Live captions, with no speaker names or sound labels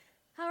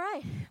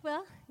right.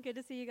 Well, good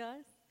to see you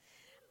guys.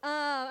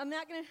 I'm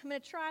gonna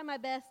try my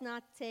best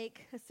not to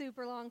take a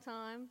super long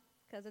time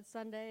because it's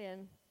Sunday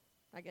and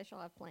I guess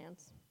y'all have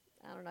plans.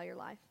 I don't know your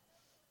life.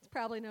 It's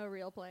probably no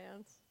real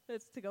plans.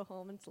 It's to go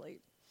home and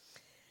sleep.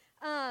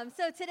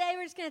 So today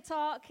we're just gonna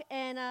talk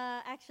and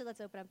actually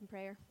let's open up in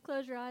prayer.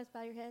 Close your eyes,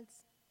 bow your heads.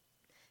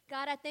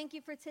 God, I thank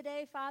you for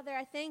today, Father.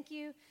 I thank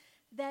you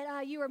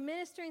that you are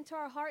ministering to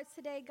our hearts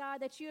today, God,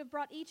 that you have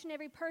brought each and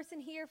every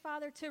person here,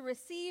 Father, to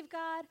receive,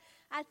 God.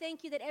 I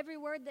thank you that every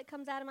word that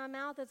comes out of my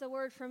mouth is a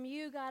word from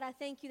you, God. I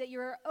thank you that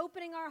you are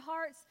opening our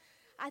hearts.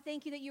 I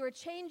thank you that you are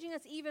changing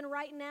us even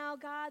right now,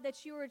 God,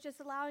 that you are just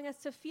allowing us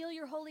to feel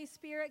your Holy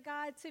Spirit,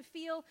 God, to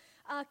feel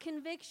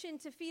conviction,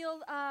 to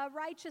feel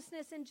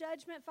righteousness and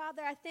judgment,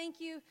 Father. I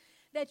thank you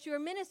that you are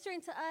ministering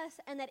to us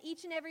and that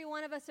each and every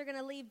one of us are going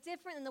to leave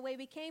different than the way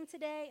we came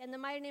today. In the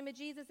mighty name of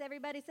Jesus,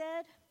 everybody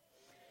said?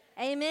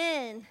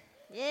 Amen.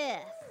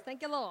 Yes.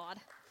 Thank you, Lord.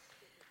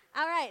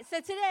 All right. So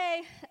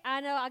today,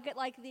 I know I get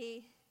like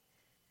the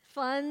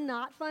fun,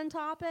 not fun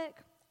topic.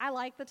 I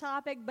like the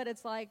topic, but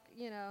it's like,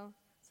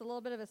 it's a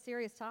little bit of a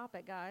serious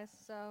topic, guys.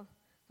 So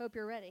hope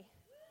you're ready.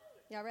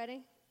 Y'all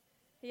ready?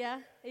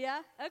 Yeah?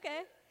 Yeah? Okay.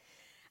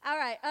 All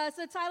right.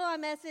 So the title of my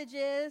message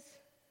is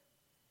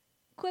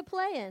Quit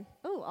Playing.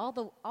 Ooh, all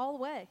the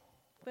way.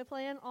 Quit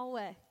playing all the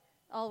way.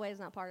 All the way is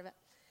not part of it.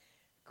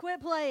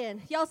 Quit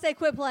playing. Y'all say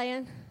quit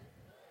playing.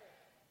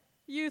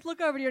 Youth,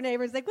 look over to your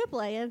neighbors. They quit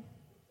playing.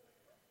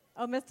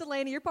 Oh, Miss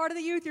Delaney, you're part of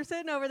the youth. You're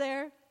sitting over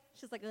there.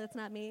 She's like, oh, that's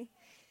not me.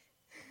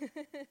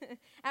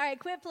 All right,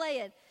 quit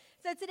playing.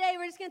 So today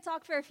we're just going to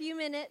talk for a few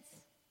minutes,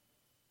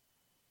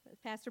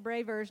 Pastor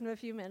Bray version of a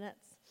few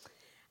minutes,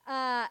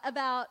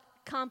 about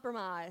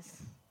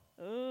compromise.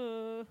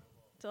 Ooh,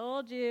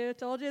 told you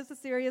it's a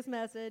serious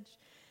message,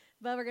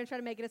 but we're going to try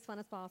to make it as fun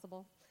as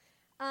possible.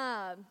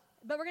 But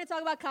we're going to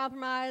talk about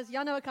compromise.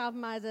 Y'all know what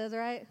compromise is,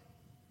 right?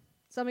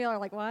 Some of y'all are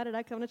like, why did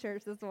I come to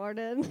church this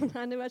morning?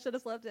 I knew I should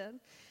have slept in.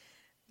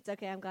 It's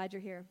okay. I'm glad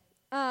you're here.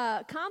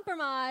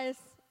 Compromise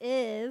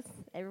is,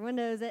 everyone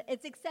knows it,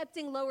 it's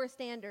accepting lower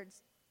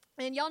standards.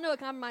 And y'all know what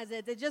compromise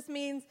is. It just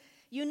means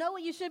you know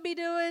what you should be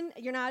doing,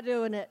 you're not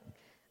doing it.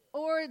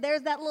 Or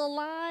there's that little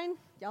line.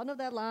 Y'all know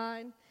that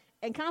line.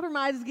 And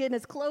compromise is getting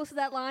as close to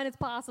that line as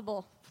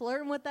possible.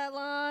 Flirting with that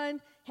line,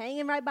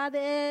 hanging right by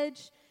the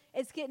edge.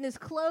 It's getting as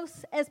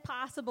close as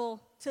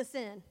possible to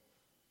sin.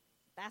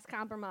 That's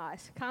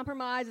compromise.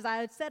 Compromise is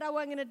I said I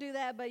wasn't going to do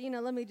that, but,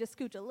 let me just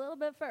scooch a little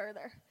bit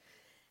further.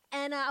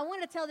 And I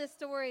want to tell this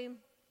story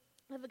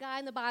of a guy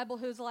in the Bible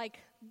who's like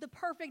the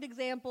perfect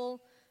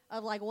example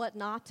of like what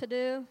not to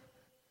do.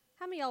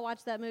 How many of y'all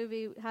watched that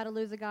movie, How to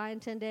Lose a Guy in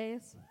 10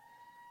 Days?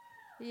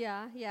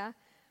 Yeah.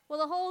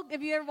 Well,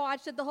 if you ever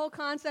watched it, the whole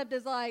concept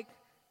is like,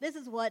 this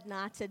is what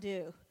not to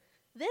do.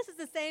 This is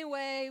the same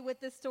way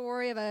with the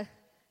story of a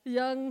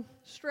young,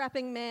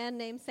 strapping man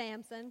named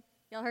Samson.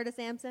 Y'all heard of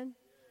Samson?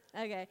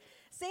 Okay.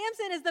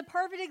 Samson is the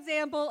perfect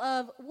example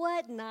of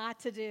what not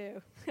to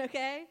do,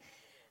 okay?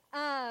 So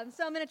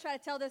I'm going to try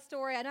to tell this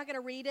story. I'm not going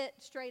to read it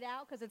straight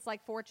out because it's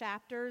like 4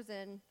 chapters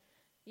and,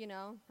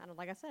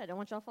 like I said, I don't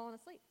want y'all falling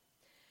asleep.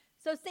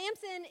 So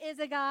Samson is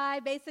a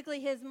guy, basically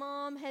his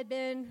mom had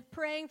been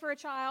praying for a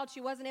child. She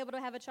wasn't able to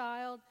have a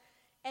child.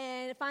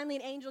 And finally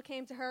an angel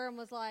came to her and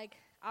was like,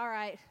 all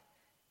right,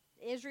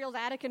 Israel's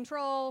out of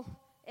control.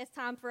 It's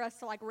time for us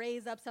to like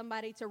raise up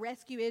somebody to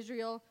rescue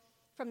Israel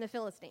from the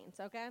Philistines,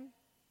 okay?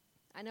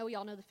 I know we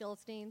all know the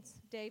Philistines.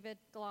 David,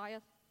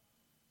 Goliath.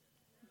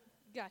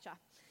 Gotcha.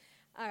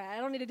 All right, I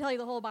don't need to tell you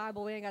the whole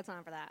Bible. We ain't got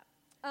time for that.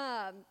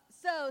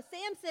 So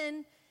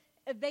Samson,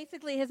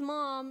 basically his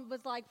mom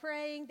was like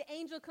praying. The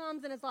angel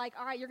comes and is like,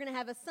 all right, you're going to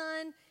have a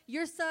son.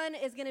 Your son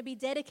is going to be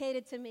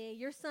dedicated to me.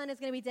 Your son is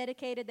going to be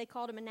dedicated. They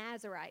called him a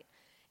Nazirite.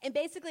 And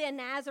basically a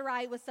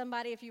Nazirite was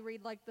somebody, if you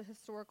read like the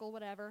historical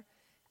whatever,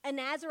 a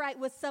Nazirite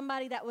was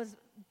somebody that was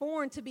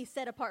born to be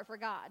set apart for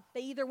God. They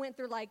either went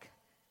through like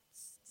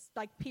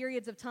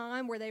periods of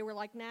time where they were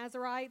like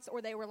Nazirites or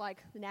they were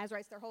like the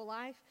Nazirites their whole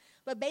life.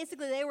 But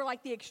basically they were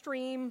like the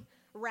extreme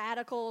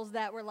radicals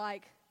that were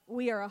like,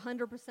 we are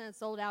 100%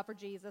 sold out for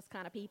Jesus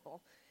kind of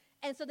people.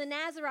 And so the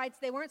Nazirites,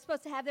 they weren't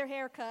supposed to have their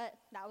hair cut.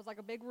 That was like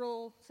a big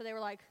rule. So they were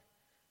like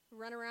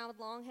running around with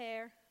long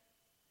hair.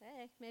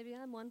 Hey, maybe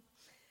I'm one.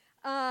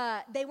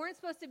 They weren't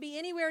supposed to be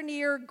anywhere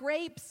near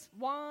grapes,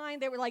 wine.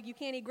 They were like, you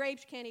can't eat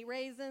grapes, you can't eat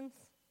raisins.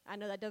 I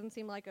know that doesn't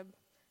seem like a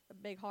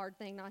big hard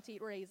thing not to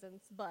eat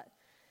raisins, but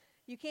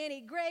you can't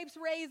eat grapes,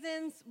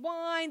 raisins,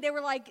 wine. They were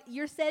like,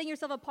 you're setting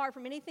yourself apart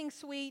from anything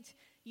sweet.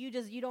 You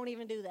don't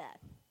even do that,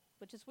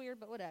 which is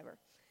weird, but whatever.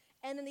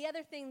 And then the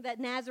other thing that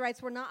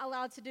Nazirites were not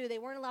allowed to do, they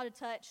weren't allowed to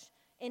touch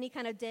any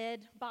kind of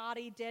dead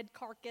body, dead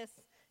carcass,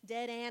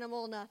 dead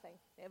animal, nothing.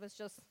 It was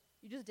just,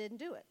 you just didn't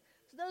do it.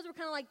 So those were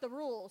kind of like the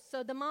rules.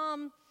 So the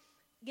mom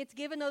gets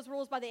given those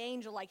rules by the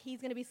angel, like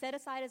he's going to be set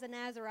aside as a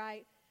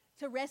Nazirite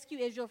to rescue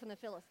Israel from the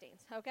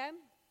Philistines, okay?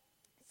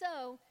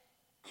 So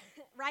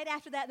right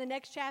after that, in the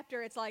next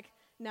chapter, it's like,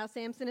 now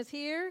Samson is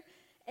here,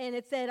 and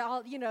it said,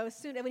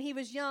 soon when he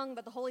was young,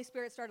 but the Holy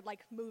Spirit started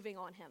like moving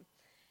on him.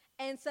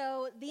 And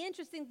so the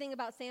interesting thing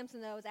about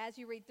Samson, though, is as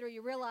you read through,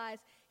 you realize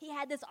he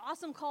had this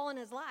awesome call in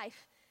his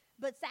life,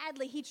 but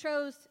sadly he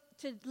chose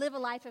to live a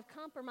life of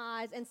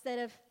compromise instead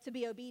of to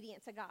be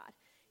obedient to God.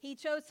 He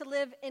chose to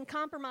live in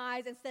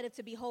compromise instead of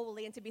to be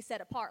holy and to be set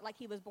apart like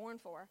he was born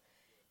for.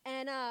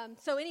 And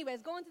so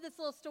anyways, going through this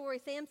little story,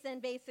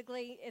 Samson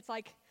basically, it's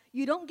like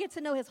you don't get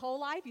to know his whole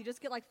life. You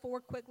just get like 4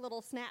 quick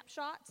little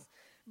snapshots.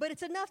 But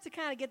it's enough to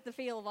kind of get the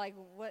feel of like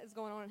what is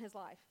going on in his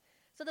life.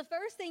 So the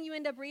first thing you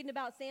end up reading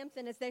about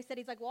Samson is they said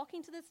he's like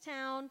walking to this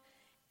town,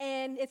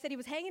 and it said he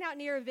was hanging out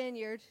near a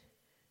vineyard,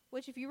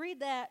 which if you read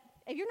that,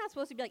 if you're not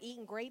supposed to be like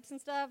eating grapes and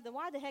stuff, then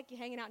why the heck are you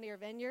hanging out near a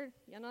vineyard?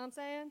 You know what I'm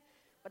saying?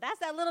 But that's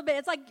that little bit.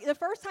 It's like the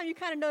first time you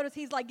kind of notice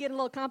he's like getting a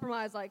little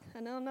compromised, like,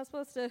 I know I'm not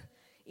supposed to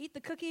eat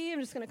the cookie. I'm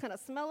just going to kind of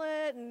smell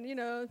it and,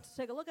 just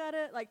take a look at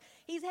it. Like,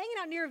 he's hanging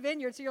out near a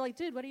vineyard, so you're like,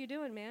 dude, what are you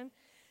doing, man?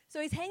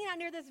 So he's hanging out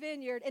near this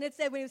vineyard, and it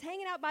said when he was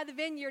hanging out by the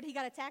vineyard, he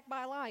got attacked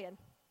by a lion.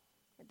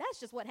 And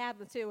that's just what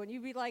happens, too. When you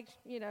be like,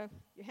 you're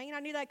hanging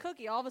out near that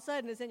cookie, all of a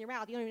sudden it's in your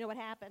mouth. You don't even know what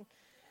happened.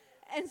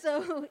 And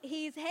so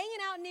he's hanging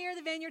out near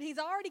the vineyard. He's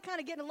already kind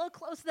of getting a little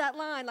close to that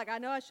line. Like, I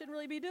know I shouldn't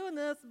really be doing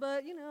this,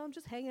 but, I'm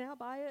just hanging out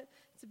by it.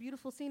 It's a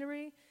beautiful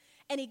scenery.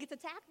 And he gets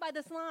attacked by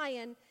this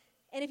lion.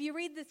 And if you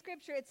read the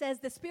scripture, it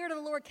says the Spirit of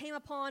the Lord came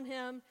upon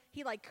him.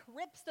 He,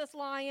 rips this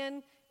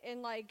lion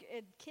and,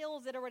 it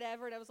kills it or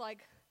whatever. And it was like,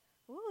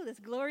 ooh, this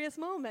glorious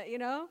moment,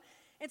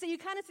 And so you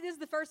kind of see this is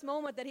the first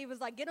moment that he was,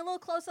 getting a little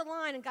close to the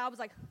line. And God was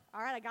like,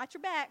 all right, I got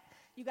your back.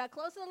 You got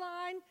close to the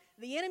line.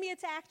 The enemy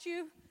attacked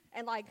you.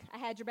 And, I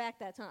had your back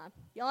that time.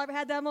 Y'all ever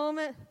had that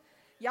moment?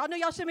 Y'all knew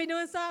y'all shouldn't be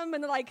doing something.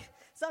 And, then,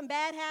 something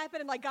bad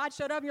happened. And, God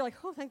showed up. And you're like,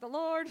 oh, thank the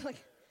Lord.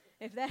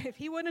 If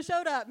he wouldn't have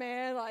showed up,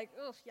 man,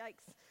 oh,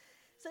 yikes.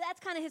 So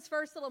that's kind of his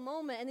first little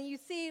moment. And then you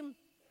see,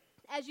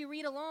 as you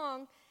read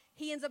along,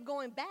 he ends up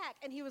going back.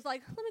 And he was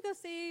like, let me go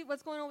see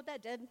what's going on with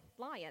that dead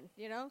lion,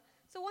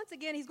 So once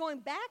again, he's going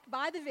back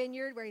by the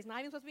vineyard where he's not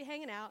even supposed to be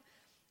hanging out.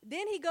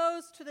 Then he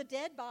goes to the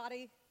dead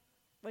body,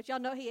 which y'all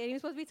know he ain't even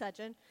supposed to be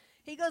touching.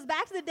 He goes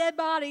back to the dead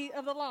body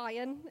of the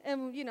lion.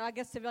 And, I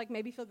guess to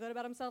maybe feel good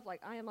about himself.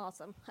 I am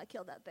awesome. I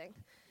killed that thing.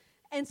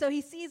 And so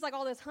he sees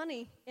all this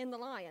honey in the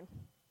lion,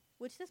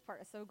 which this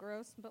part is so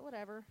gross, but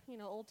whatever,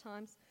 old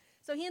times.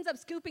 So he ends up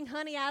scooping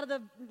honey out of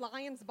the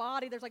lion's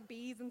body. There's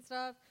bees and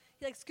stuff.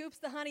 He scoops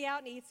the honey out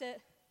and eats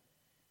it.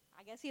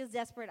 I guess he was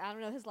desperate. I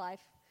don't know his life.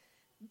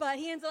 But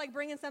he ends up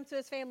bringing some to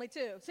his family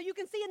too. So you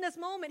can see in this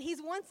moment,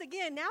 he's once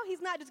again, now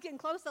he's not just getting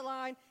close to the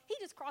line. He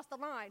just crossed the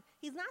line.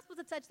 He's not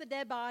supposed to touch the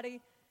dead body,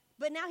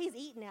 but now he's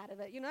eating out of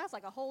it. That's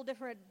a whole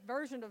different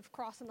version of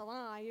crossing the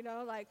line,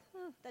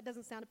 that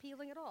doesn't sound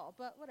appealing at all,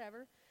 but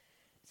whatever.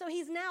 So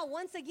he's now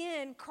once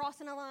again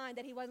crossing a line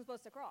that he wasn't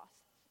supposed to cross.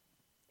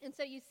 And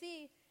so you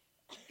see,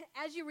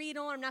 as you read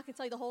on, I'm not going to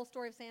tell you the whole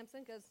story of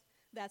Samson because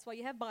that's why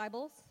you have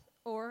Bibles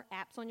or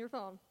apps on your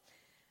phone.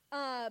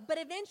 But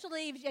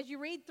eventually, as you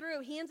read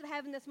through, he ends up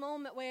having this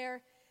moment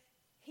where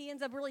he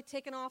ends up really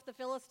ticking off the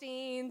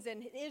Philistines,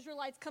 and the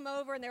Israelites come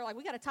over, and they're like,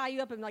 we got to tie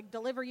you up and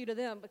deliver you to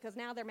them because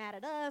now they're mad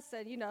at us,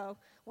 and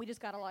we just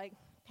got to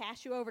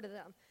pass you over to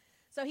them.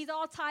 So he's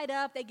all tied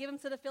up. They give him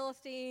to the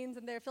Philistines,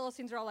 and their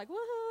Philistines are all like,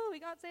 woohoo, we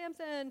got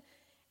Samson.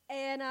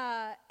 And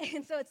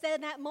so it said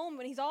in that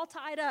moment, he's all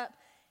tied up,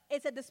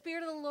 it said the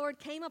Spirit of the Lord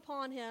came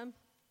upon him.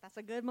 That's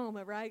a good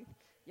moment, right?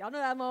 Y'all know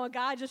that moment.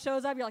 God just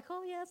shows up. You're like,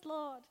 oh, yes,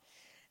 Lord.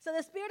 So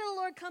the Spirit of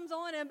the Lord comes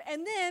on him,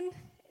 and then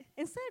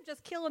instead of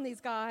just killing these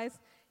guys,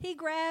 he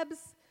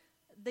grabs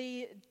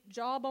the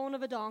jawbone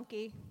of a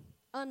donkey,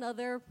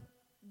 another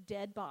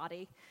dead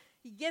body.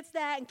 He gets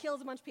that and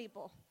kills a bunch of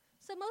people.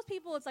 So most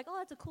people, it's like, oh,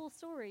 that's a cool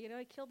story.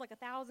 He killed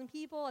 1,000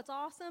 people. It's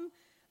awesome.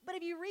 But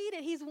if you read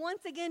it, he's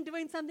once again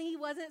doing something he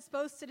wasn't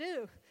supposed to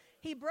do.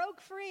 He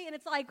broke free, and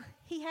it's like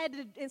he had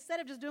to, instead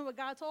of just doing what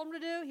God told him to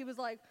do, he was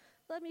like,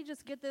 let me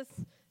just get this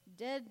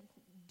dead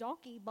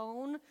donkey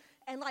bone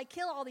and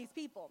kill all these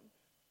people.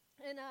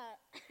 And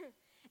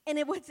and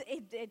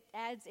it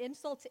adds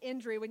insult to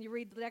injury when you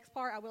read the next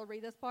part. I will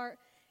read this part.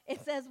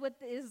 It says,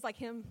 this is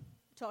him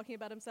talking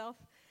about himself.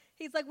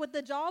 He's like, with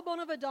the jawbone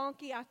of a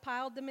donkey, I've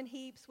piled them in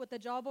heaps. With the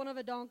jawbone of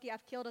a donkey,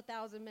 I've killed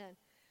 1,000 men.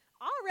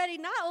 Already,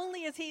 not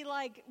only is he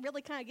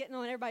really kind of getting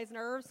on everybody's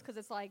nerves because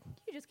it's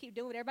you just keep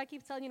doing what everybody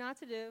keeps telling you not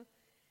to do.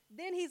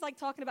 Then he's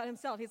talking about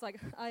himself. He's like,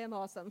 I am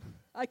awesome.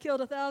 I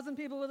killed 1,000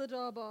 people with a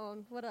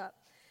jawbone. What up?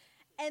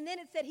 And then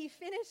it said he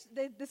finished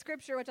the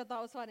scripture, which I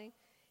thought was funny.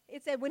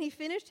 It said when he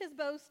finished his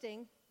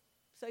boasting,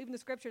 so even the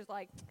scripture's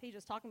he's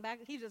just talking back.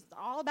 He's just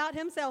all about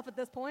himself at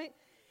this point.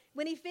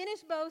 When he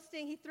finished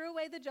boasting, he threw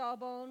away the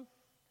jawbone.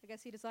 I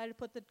guess he decided to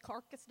put the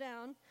carcass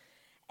down.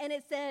 And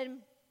it said,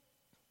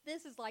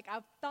 this is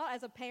I've thought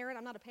as a parent,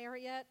 I'm not a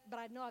parent yet, but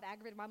I know I've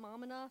aggravated my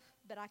mom enough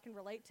that I can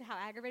relate to how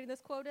aggravating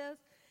this quote is.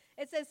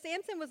 It says,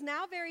 Samson was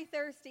now very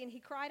thirsty, and he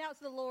cried out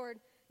to the Lord,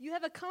 you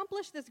have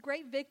accomplished this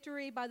great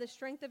victory by the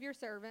strength of your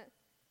servant.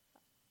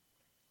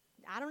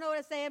 I don't know what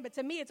it's saying, but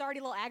to me it's already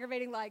a little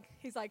aggravating.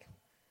 He's like,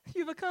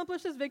 you've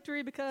accomplished this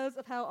victory because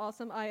of how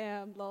awesome I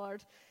am,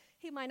 Lord.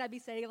 He might not be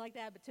saying it like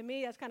that, but to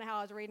me, that's kind of how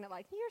I was reading it,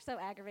 like, you're so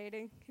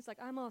aggravating. He's like,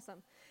 I'm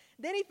awesome.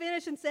 Then he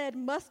finished and said,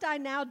 must I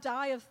now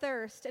die of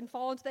thirst and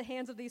fall into the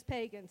hands of these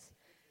pagans?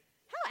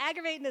 How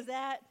aggravating is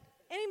that?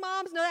 Any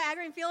moms know that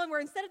aggravating feeling where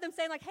instead of them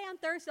saying, like, hey, I'm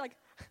thirsty, like,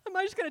 am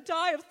I just going to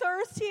die of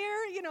thirst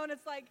here? You know, and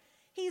it's like,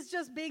 he's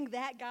just being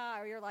that guy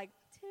where you're like,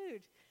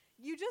 dude,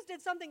 you just did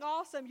something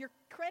awesome. You're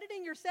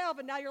crediting yourself,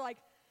 and now you're like,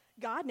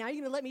 God, now you're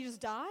going to let me just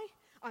die?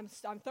 I'm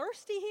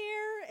thirsty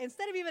here.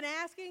 Instead of even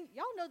asking,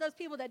 y'all know those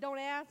people that don't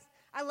ask?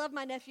 I love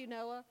my nephew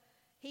Noah.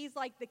 He's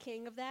like the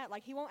king of that.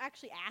 Like, he won't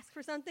actually ask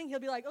for something. He'll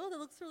be like, oh, that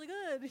looks really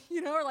good,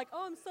 you know, or like,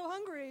 oh, I'm so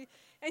hungry.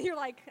 And you're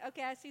like,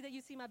 okay, I see that you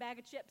see my bag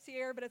of chips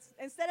here, but it's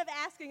instead of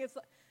asking, it's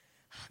like,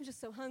 I'm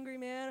just so hungry,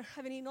 man. I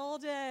haven't eaten all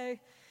day.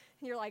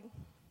 And you're like,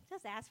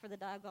 just ask for the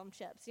doggone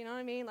chips, you know what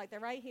I mean? Like,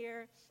 they're right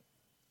here.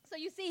 So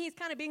you see he's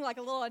kind of being like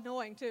a little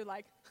annoying too,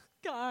 like,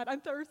 God,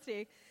 I'm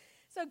thirsty.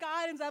 So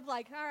God ends up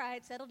like, all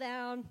right, settle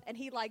down. And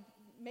he like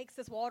makes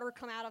this water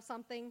come out of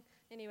something.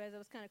 Anyways, it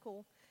was kind of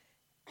cool.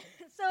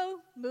 So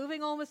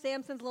moving on with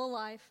Samson's little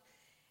life.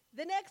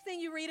 The next thing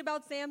you read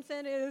about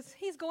Samson is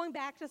he's going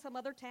back to some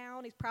other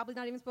town he's probably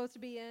not even supposed to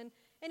be in,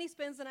 and he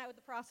spends the night with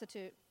the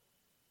prostitute.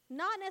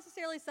 Not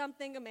necessarily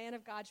something a man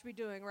of God should be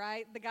doing,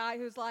 right? The guy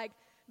who's like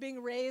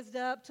being raised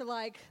up to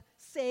like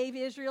save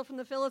Israel from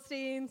the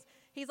Philistines,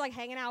 he's like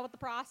hanging out with the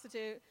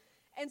prostitute.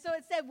 And so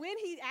it said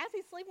as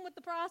he's sleeping with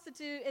the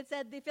prostitute, it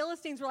said the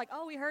Philistines were like,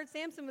 oh, we heard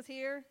Samson was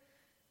here.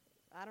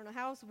 I don't know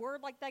how a word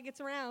like that gets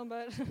around,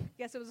 but I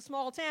guess it was a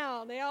small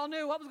town. They all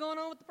knew what was going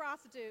on with the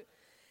prostitute.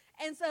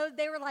 And so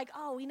they were like,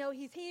 oh, we know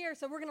he's here,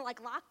 so we're going to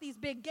like lock these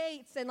big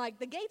gates. And like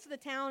the gates of the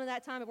town at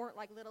that time, it weren't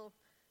like little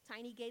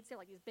tiny gates. They're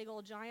like these big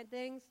old giant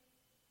things.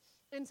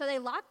 And so they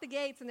locked the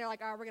gates, and they're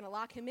like, all right, we're going to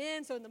lock him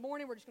in. So in the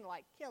morning, we're just going to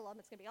like kill him.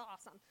 It's going to be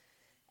awesome.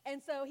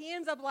 And so he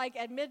ends up like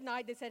at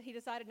midnight, they said he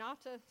decided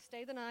not to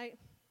stay the night.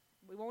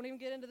 We won't even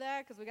get into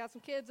that because we got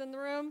some kids in the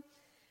room.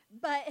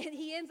 But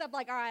he ends up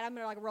like, all right, I'm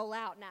going to like roll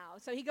out now.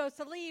 So he goes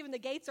to leave, and the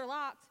gates are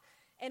locked.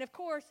 And of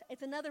course,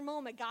 it's another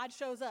moment God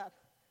shows up.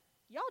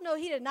 Y'all know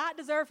he did not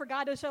deserve for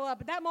God to show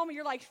up. At that moment,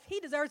 you're like, he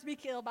deserves to be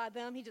killed by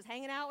them. He's just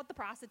hanging out with the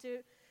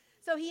prostitute.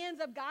 So he ends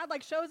up, God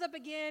like shows up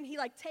again. He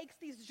like takes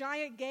these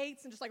giant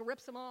gates and just like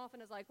rips them off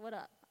and is like, what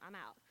up? I'm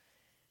out.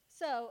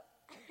 So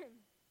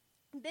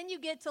then you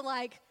get to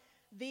like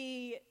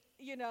the,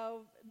 you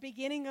know,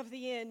 beginning of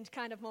the end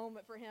kind of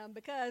moment for him,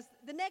 because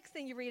the next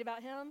thing you read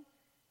about him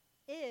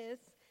is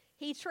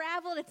it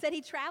said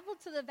he traveled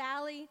to the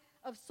valley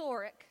of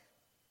Sorek.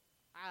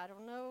 I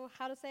don't know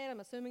how to say it. I'm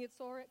assuming it's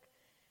Sorek.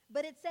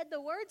 But it said the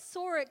word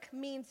Sorek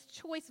means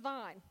choice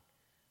vine.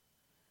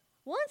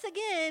 Once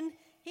again,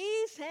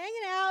 he's hanging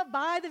out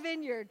by the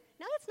vineyard.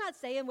 Now, that's not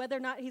saying whether or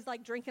not he's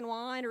like drinking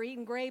wine or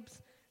eating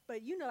grapes,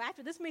 but you know,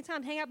 after this many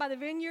times hang out by the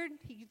vineyard,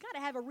 he's got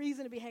to have a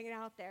reason to be hanging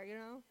out there, you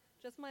know?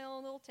 Just my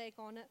own little take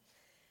on it.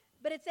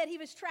 But it said he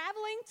was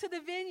traveling to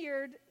the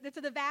vineyard,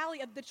 to the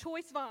valley of the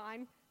choice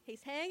vine.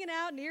 He's hanging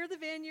out near the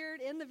vineyard,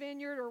 in the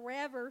vineyard, or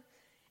wherever.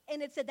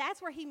 And it said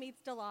that's where he meets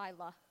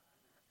Delilah.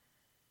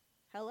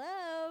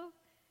 Hello?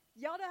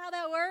 Y'all know how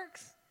that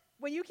works?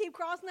 When you keep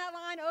crossing that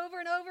line over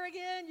and over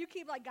again, you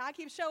keep like, God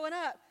keeps showing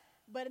up.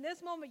 But in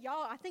this moment,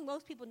 y'all, I think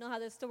most people know how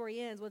this story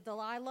ends with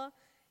Delilah.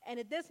 And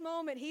at this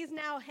moment, he's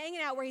now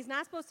hanging out where he's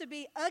not supposed to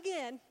be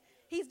again.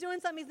 He's doing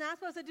something he's not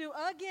supposed to do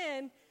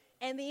again.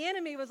 And the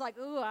enemy was like,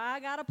 ooh, I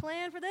got a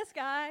plan for this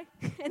guy.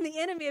 And the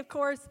enemy, of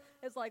course,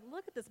 is like,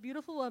 look at this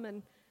beautiful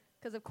woman.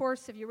 Because, of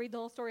course, if you read the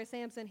whole story of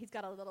Samson, he's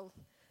got a little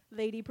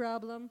lady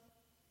problem,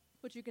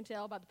 which you can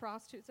tell by the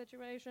prostitute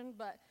situation.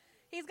 But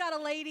he's got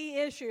a lady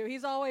issue.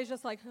 He's always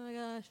just like, oh, my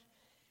gosh.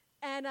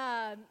 And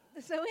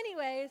so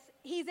anyways,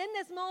 he's in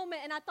this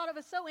moment, and I thought it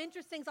was so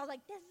interesting. So I was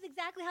like, this is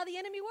exactly how the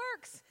enemy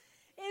works.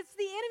 It's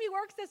the enemy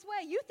works this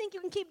way. You think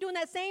you can keep doing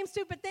that same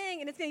stupid thing,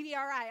 and it's going to be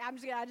all right.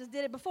 I just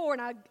did it before,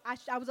 and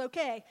I was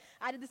okay.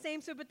 I did the same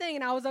stupid thing,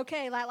 and I was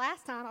okay. Like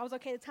last time, I was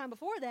okay the time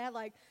before that.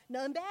 Like,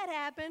 nothing bad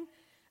happened.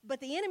 But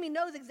the enemy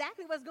knows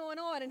exactly what's going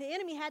on, and the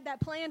enemy had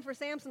that plan for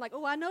Samson. Like,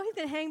 oh, I know he's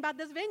going to hang by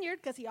this vineyard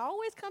because he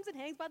always comes and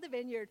hangs by the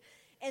vineyard.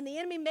 And the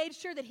enemy made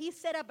sure that he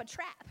set up a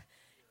trap.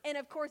 And,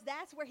 of course,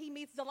 that's where he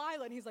meets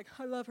Delilah, and he's like,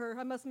 I love her.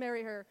 I must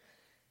marry her.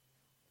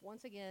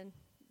 Once again,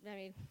 I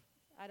mean,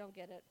 I don't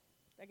get it.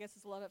 I guess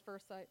it's love at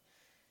first sight.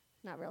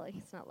 Not really.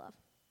 It's not love.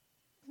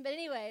 But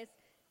anyways,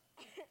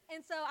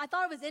 and so I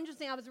thought it was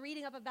interesting. I was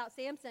reading up about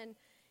Samson,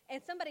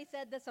 and somebody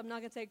said this. I'm not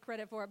going to take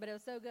credit for it, but it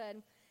was so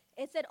good.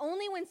 It said,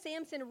 only when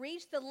Samson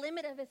reached the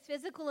limit of his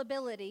physical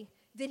ability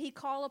did he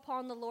call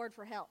upon the Lord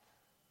for help.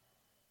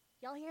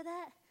 Y'all hear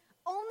that?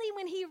 Only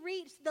when he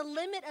reached the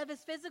limit of his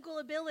physical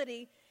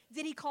ability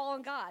did he call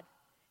on God.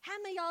 How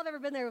many of y'all have ever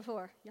been there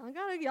before? Y'all ain't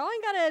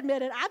got to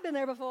admit it. I've been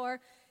there before.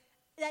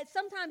 That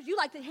sometimes you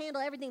like to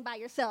handle everything by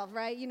yourself,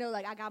 right? You know,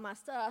 like, I got my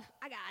stuff.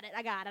 I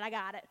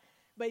got it.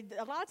 But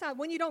a lot of times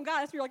when you don't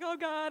got it, you're like, oh,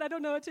 God, I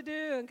don't know what to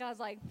do. And God's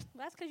like,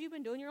 well, that's because you've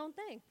been doing your own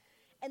thing.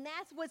 And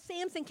that's what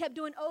Samson kept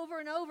doing over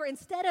and over.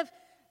 Instead of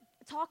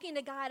talking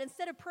to God,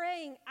 instead of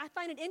praying, I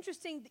find it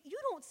interesting that you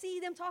don't see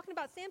them talking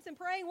about Samson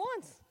praying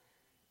once.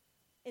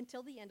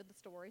 until the end of the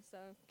story. So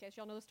in case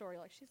y'all know the story,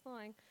 like, she's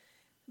lying.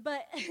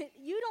 But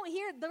you don't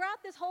hear,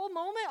 throughout this whole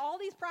moment, all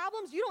these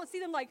problems, you don't see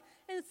them like,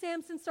 and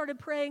Samson started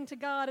praying to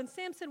God, and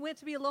Samson went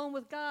to be alone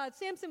with God.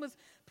 Samson was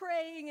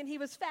praying, and he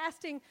was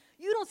fasting.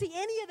 You don't see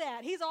any of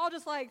that. He's all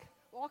just like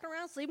walking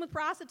around, sleeping with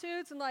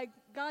prostitutes, and like,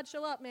 God,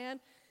 show up, man.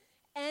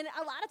 And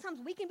a lot of times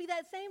we can be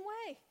that same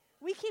way.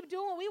 We keep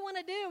doing what we want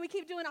to do. We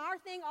keep doing our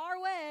thing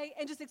our way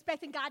and just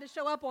expecting God to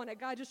show up on it.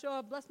 God, just show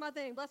up, bless my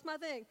thing, bless my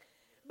thing.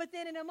 But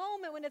then in a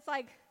moment when it's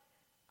like,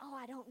 oh,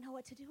 I don't know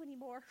what to do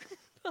anymore.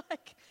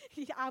 Like,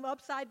 I'm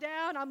upside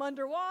down, I'm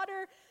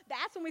underwater.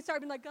 That's when we start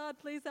being like, God,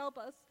 please help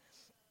us.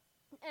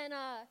 And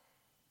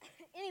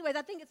anyways,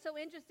 I think it's so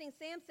interesting.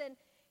 Samson,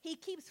 he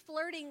keeps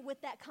flirting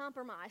with that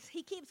compromise.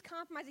 He keeps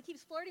compromising, he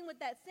keeps flirting with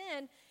that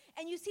sin.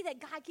 And you see that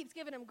God keeps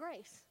giving him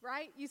grace,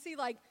 right? You see,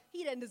 like,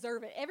 he didn't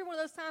deserve it. Every one of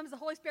those times the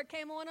Holy Spirit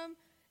came on him,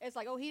 it's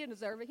like, oh, he didn't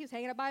deserve it. He was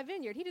hanging out by a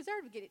vineyard. He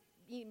deserved to get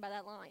eaten by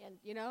that lion,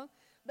 you know?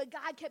 But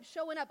God kept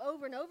showing up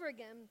over and over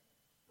again.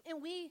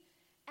 And we,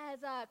 as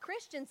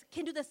Christians,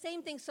 can do the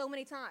same thing so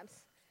many times.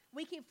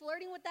 We keep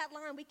flirting with that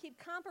line. We keep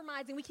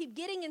compromising. We keep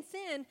getting in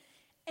sin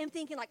and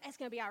thinking, like, it's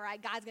going to be all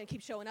right. God's going to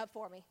keep showing up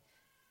for me.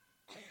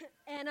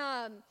 And,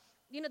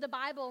 you know, the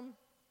Bible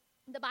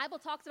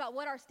talks about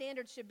what our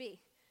standards should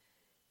be.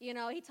 You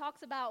know, he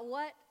talks about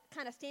what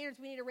kind of standards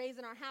we need to raise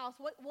in our house,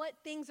 what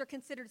things are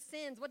considered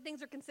sins, what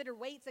things are considered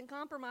weights and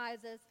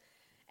compromises.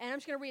 And I'm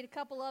just going to read a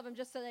couple of them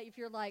just so that if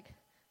you're like,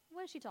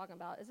 what is she talking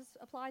about? Is this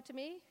applied to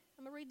me?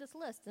 I'm going to read this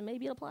list, and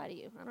maybe it'll apply to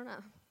you. I don't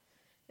know.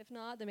 If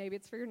not, then maybe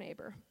it's for your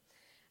neighbor.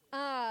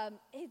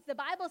 The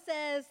Bible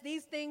says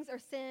these things are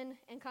sin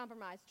and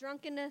compromise.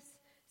 Drunkenness,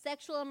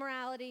 sexual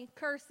immorality,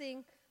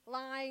 cursing,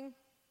 lying.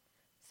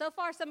 So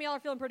far, some of y'all are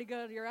feeling pretty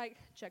good. You're like,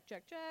 check,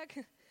 check,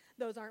 check.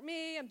 Those aren't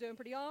me. I'm doing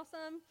pretty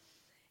awesome.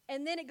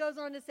 And then it goes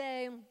on to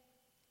say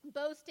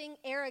boasting,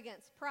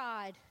 arrogance,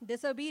 pride,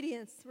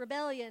 disobedience,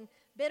 rebellion,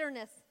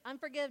 bitterness,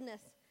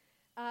 unforgiveness,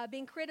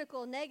 being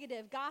critical,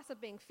 negative,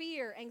 gossiping,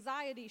 fear,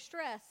 anxiety,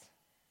 stress.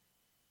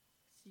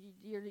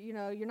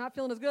 You're not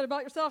feeling as good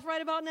about yourself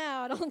right about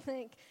now, I don't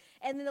think.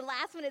 And then the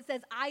last one, it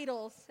says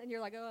idols. And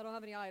you're like, oh, I don't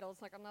have any idols.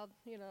 Like, I'm not,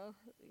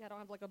 I don't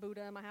have like a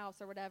Buddha in my house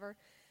or whatever.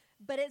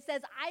 But it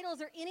says idols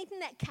are anything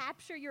that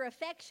capture your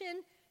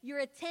affection, your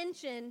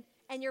attention,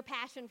 and your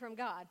passion from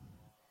God.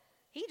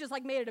 He just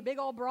like made it a big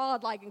old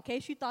broad, like, in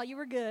case you thought you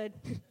were good,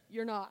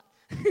 you're not.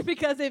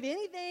 Because if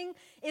anything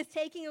is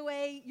taking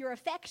away your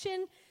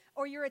affection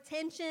or your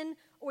attention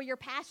or your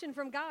passion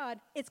from God,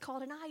 it's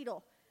called an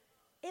idol.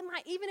 It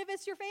might, even if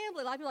it's your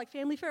family. A lot of people are like,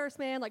 family first,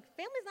 man. Like,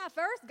 family's not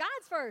first,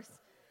 God's first.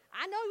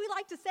 I know we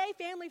like to say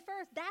family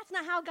first. That's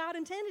not how God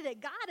intended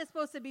it. God is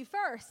supposed to be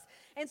first.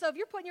 And so if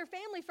you're putting your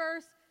family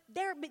first,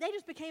 they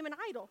just became an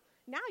idol.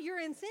 Now you're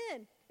in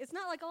sin. It's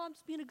not like, oh, I'm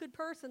just being a good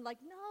person. Like,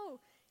 no,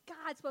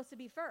 God's supposed to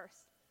be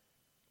first.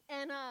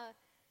 And a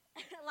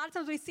lot of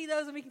times we see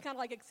those and we can kind of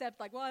like accept,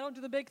 like, well, I don't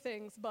do the big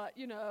things, but,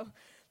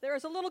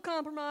 there's a little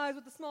compromise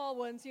with the small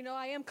ones.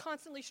 I am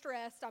constantly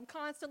stressed. I'm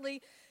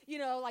constantly,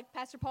 like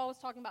Pastor Paul was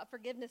talking about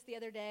forgiveness the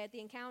other day at the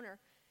encounter.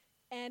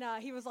 And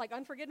he was like,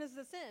 unforgiveness is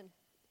a sin.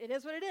 It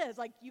is what it is.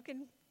 Like, you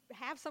can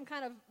have some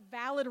kind of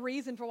valid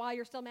reason for why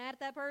you're still mad at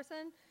that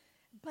person,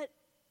 but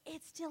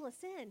it's still a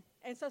sin.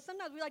 And so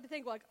sometimes we like to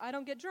think, like, I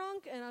don't get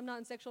drunk, and I'm not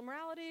in sexual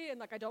immorality,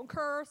 and, like, I don't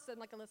curse, and,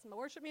 like, I listen to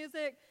worship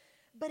music.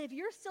 But if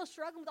you're still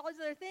struggling with all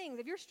these other things,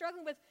 if you're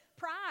struggling with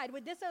pride,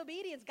 with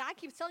disobedience, God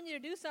keeps telling you to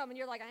do something, and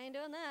you're like, I ain't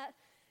doing that,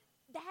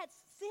 that's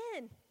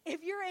sin.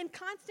 If you're in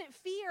constant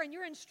fear and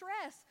you're in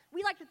stress,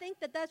 we like to think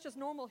that that's just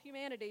normal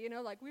humanity,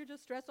 like, we're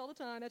just stressed all the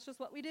time. That's just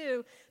what we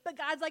do. But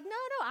God's like,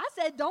 no, I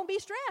said don't be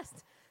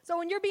stressed. So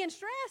when you're being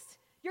stressed,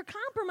 you're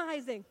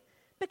compromising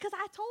because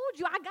I told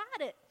you I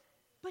got it.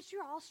 But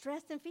you're all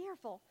stressed and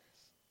fearful.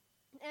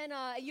 And,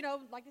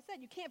 like I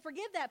said, you can't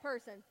forgive that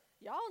person.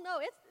 Y'all know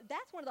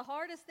that's one of the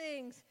hardest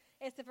things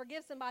is to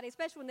forgive somebody,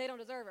 especially when they don't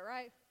deserve it,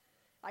 right?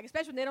 Like,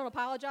 especially when they don't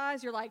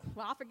apologize. You're like,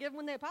 well, I'll forgive them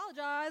when they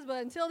apologize.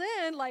 But until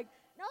then, like,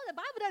 no, the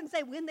Bible doesn't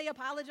say when they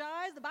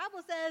apologize. The Bible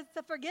says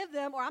to forgive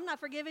them or I'm not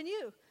forgiving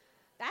you.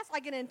 That's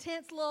like an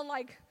intense little,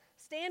 like,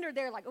 standard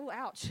there. Like, oh,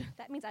 ouch.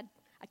 That means I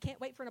can't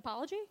wait for an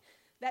apology?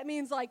 That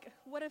means, like,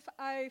 what if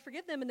I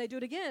forgive them and they do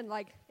it again?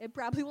 Like, it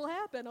probably will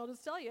happen. I'll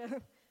just tell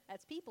you.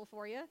 That's people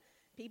for you.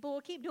 People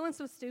will keep doing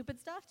some stupid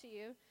stuff to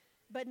you.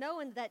 But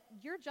knowing that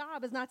your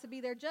job is not to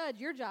be their judge.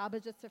 Your job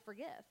is just to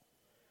forgive.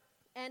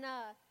 And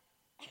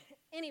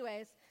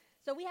anyways,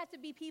 so we have to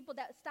be people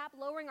that stop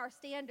lowering our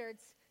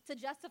standards to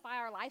justify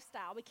our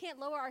lifestyle. We can't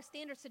lower our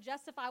standards to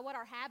justify what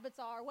our habits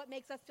are, what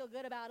makes us feel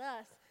good about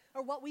us,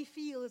 or what we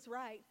feel is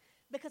right.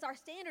 Because our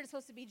standard is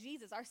supposed to be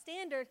Jesus. Our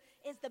standard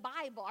is the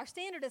Bible. Our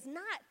standard is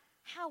not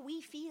how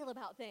we feel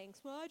about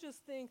things. Well, I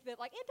just think that,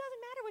 like, it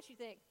doesn't matter what you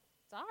think.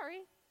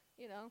 Sorry.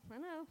 I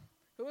know.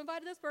 Who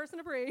invited this person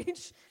to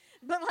preach?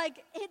 But,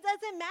 like, it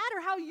doesn't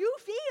matter how you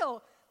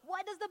feel.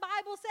 What does the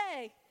Bible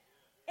say?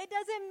 It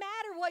doesn't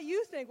matter what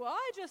you think. Well,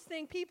 I just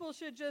think people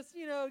should just,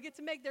 get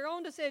to make their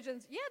own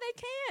decisions. Yeah,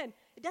 they can.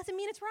 It doesn't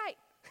mean it's right.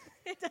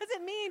 It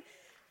doesn't mean,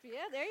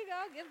 yeah, there you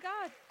go. Give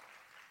God.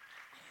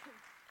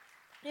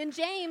 And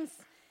James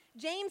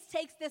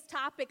takes this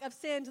topic of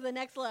sin to the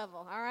next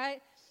level, all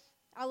right?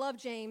 I love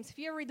James. If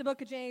you ever read the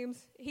book of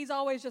James, he's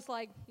always just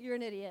like, you're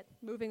an idiot,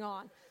 moving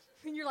on.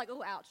 And you're like,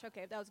 oh, ouch,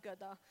 okay, that was good,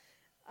 though.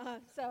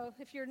 So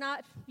if you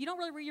don't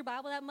really read your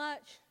Bible that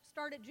much,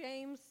 start at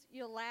James.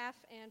 You'll laugh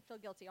and feel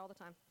guilty all the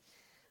time.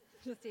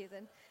 Just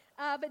teasing.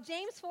 But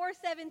James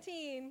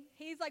 4:17,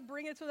 he's like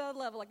bringing it to another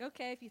level. Like,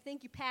 okay, if you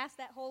think you passed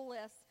that whole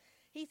list,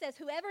 he says,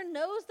 whoever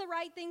knows the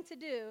right thing to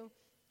do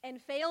and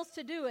fails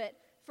to do it,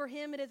 for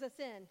him it is a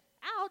sin.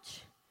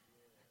 Ouch.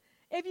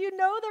 If you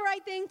know the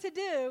right thing to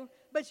do,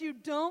 but you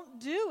don't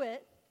do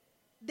it,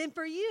 then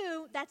for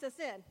you, that's a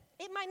sin.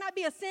 It might not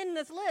be a sin in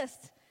this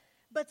list,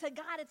 but to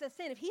God, it's a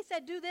sin. If he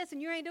said do this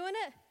and you ain't doing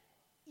it,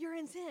 you're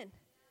in sin.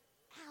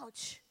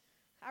 Ouch.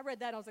 I read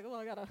that and I was like,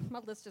 oh, my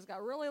list just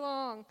got really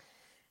long.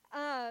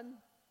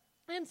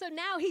 And so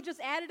now he just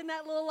added in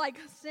that little like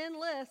sin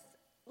list,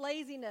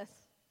 laziness,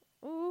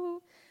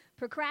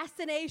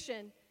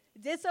 procrastination,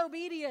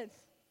 disobedience,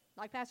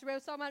 like Pastor Ray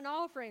was talking about an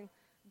offering.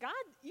 God,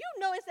 you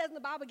know it says in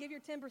the Bible, give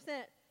your 10%.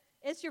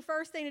 It's your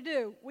first thing to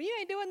do. When you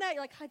ain't doing that,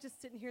 you're like, I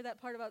just didn't hear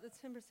that part about the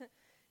 10%.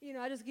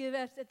 I just give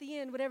at the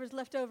end, whatever's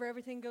left over,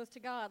 everything goes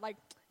to God. Like,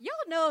 y'all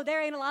know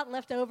there ain't a lot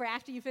left over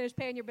after you finish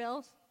paying your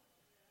bills.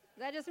 Is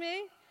that just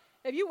me?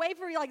 If you wait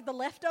for like the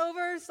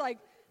leftovers, like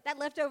that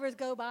leftovers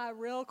go by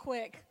real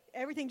quick.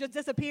 Everything just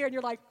disappeared and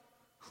you're like,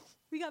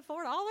 we got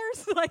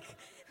 $4? Like,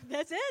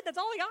 that's it? That's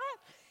all we got?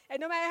 And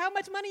no matter how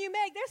much money you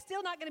make, there's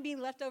still not going to be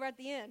left over at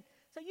the end.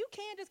 So you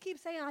can't just keep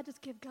saying, I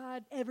just give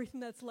God everything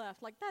that's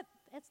left. Like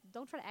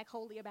don't try to act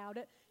holy about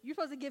it. You're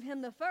supposed to give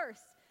him the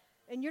first.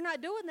 And you're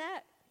not doing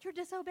that. You're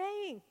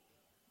disobeying.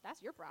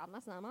 That's your problem.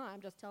 That's not mine.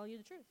 I'm just telling you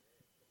the truth.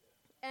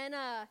 And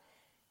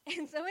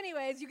so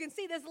anyways, you can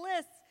see this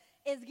list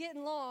is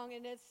getting long,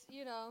 and it's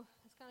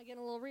kind of getting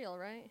a little real,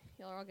 right?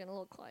 Y'all are all getting a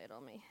little quiet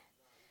on me.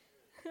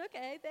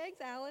 Okay, thanks,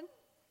 Alan.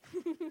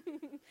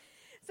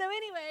 So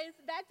anyways,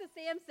 back to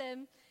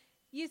Samson.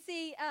 You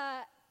see,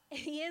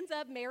 he ends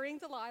up marrying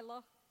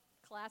Delilah.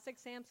 Classic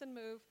Samson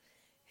move.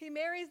 He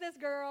marries this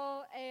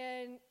girl,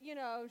 and,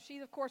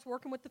 she's, of course,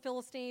 working with the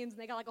Philistines,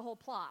 and they got, like, a whole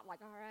plot. Like,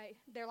 all right.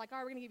 They're like, all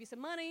right, we're going to give you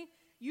some money.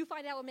 You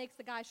find out what makes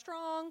the guy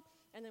strong,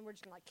 and then we're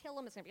just going to, like, kill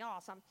him. It's going to be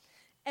awesome.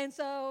 And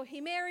so he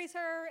marries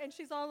her, and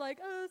she's all like,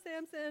 oh,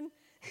 Samson.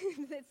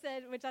 It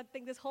said, which I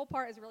think this whole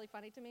part is really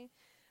funny to me.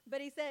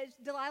 But he said,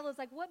 Delilah's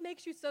like, what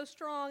makes you so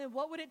strong, and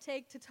what would it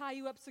take to tie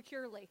you up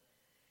securely?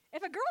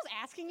 If a girl's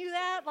asking you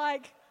that,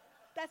 like,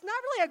 that's not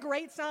really a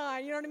great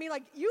sign, you know what I mean?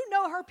 Like,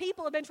 her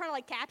people have been trying to,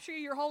 like, capture you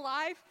your whole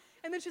life,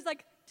 and then she's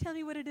like, tell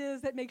me what it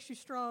is that makes you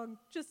strong,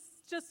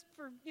 just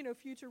for,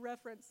 future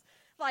reference.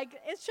 Like,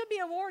 it should be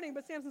a warning,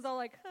 but Samson's all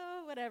like,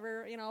 oh,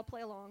 whatever, I'll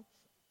play along.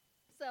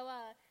 So,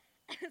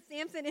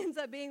 Samson ends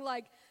up being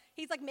like,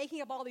 he's, like,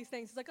 making up all these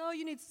things. He's like, oh,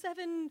 you need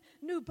 7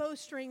 new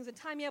bowstrings and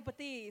tie me up with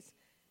these.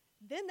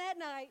 Then that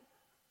night,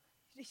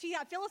 she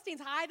got Philistines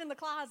hide in the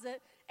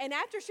closet, and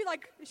after she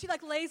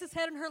lays his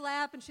head in her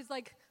lap, and she's,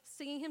 like,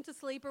 singing him to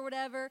sleep or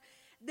whatever,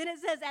 then it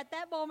says at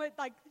that moment,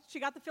 like, she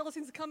got the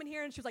Philistines to come in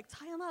here, and she was like,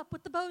 tie him up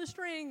with the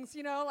bowstrings,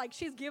 like,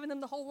 she's giving them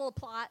the whole little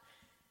plot.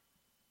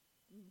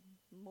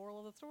 Moral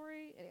of the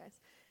story? Anyways.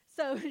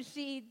 So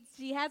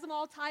she has them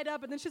all tied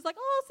up, and then she's like,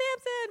 oh,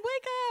 Samson,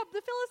 wake up.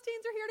 The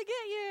Philistines are here to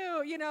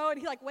get you, and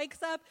he, like,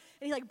 wakes up,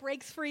 and he, like,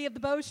 breaks free of the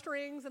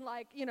bowstrings and,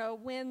 like,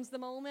 wins the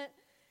moment.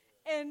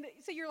 And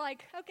so you're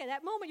like, okay,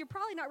 that moment, you're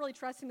probably not really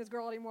trusting this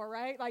girl anymore,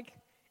 right? Like,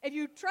 if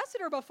you trusted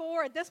her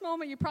before, at this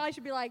moment, you probably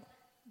should be like,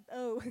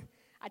 oh,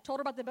 I told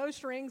her about the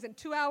bowstrings, and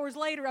 2 hours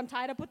later, I'm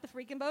tied up with the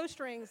freaking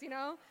bowstrings, And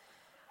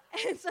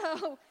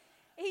so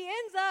he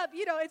ends up,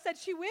 it said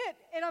she went,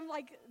 and I'm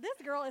like,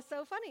 this girl is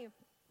so funny.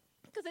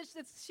 Because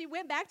she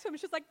went back to him,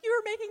 and she's like, you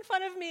were making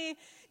fun of me.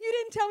 You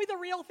didn't tell me the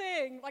real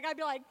thing. Like, I'd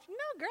be like,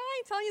 no, girl, I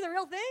ain't telling you the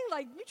real thing.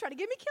 Like, you tried to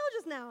get me killed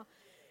just now.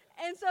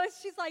 And so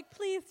she's like,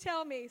 please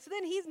tell me. So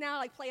then he's now,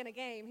 like, playing a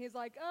game. He's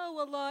like,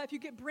 oh, well, if you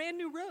get brand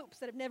new ropes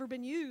that have never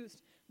been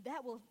used,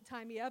 that will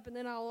tie me up, and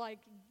then I'll, like,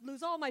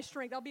 lose all my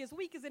strength. I'll be as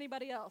weak as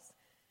anybody else.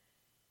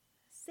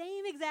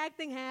 Same exact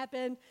thing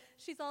happened.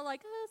 She's all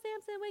like, oh,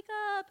 Samson, wake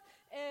up.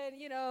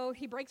 And,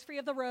 he breaks free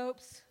of the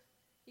ropes.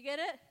 You get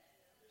it?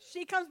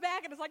 She comes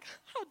back and is like,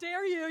 how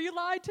dare you? You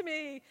lied to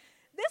me.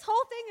 This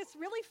whole thing is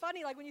really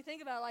funny, like, when you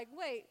think about it, like,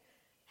 wait,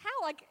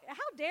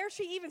 how dare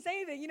she even say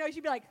anything?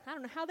 She'd be like, I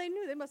don't know how they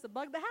knew. They must have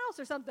bugged the house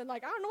or something.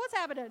 Like, I don't know what's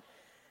happening.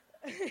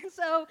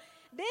 So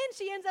then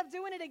she ends up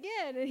doing it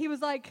again. And he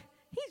was like,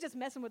 he's just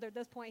messing with her at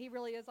this point. He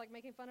really is, like,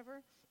 making fun of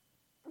her.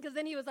 Because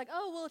then he was like,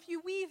 oh, well, if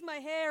you weave my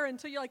hair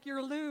until you're, like,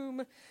 your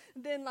loom,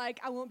 then, like,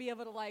 I won't be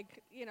able to,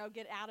 like,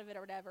 get out of it or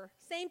whatever.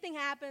 Same thing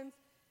happens.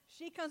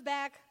 She comes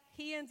back.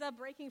 He ends up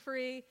breaking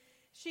free.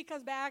 She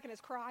comes back and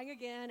is crying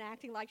again,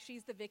 acting like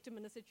she's the victim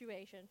in the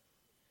situation.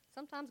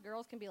 Sometimes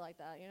girls can be like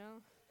that,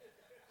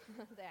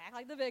 They act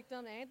like the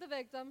victim. They ain't the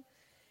victim.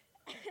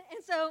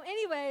 And so,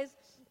 anyways,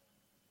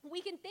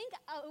 we can think,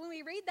 when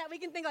we read that, we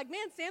can think, like,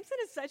 man, Samson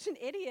is such an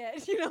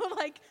idiot.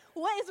 Like,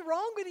 what is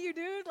wrong with you,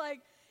 dude?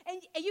 Like,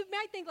 and you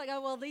might think, like,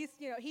 oh, well, at least,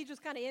 he's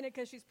just kind of in it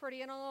because she's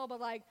pretty and all.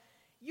 But, like,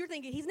 you're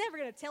thinking he's never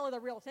going to tell her the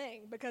real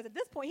thing because at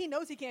this point he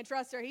knows he can't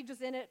trust her. He's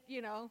just in it,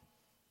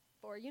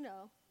 for you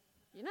know.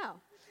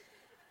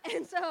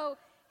 And so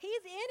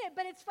he's in it,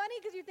 but it's funny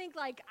because you think,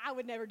 like, I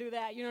would never do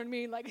that, you know what I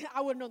mean? Like,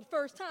 I wouldn't know the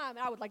first time, and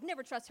I would, like,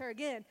 never trust her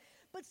again.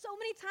 But so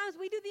many times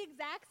we do the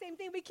exact same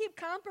thing. We keep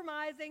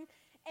compromising,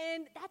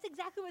 and that's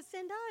exactly what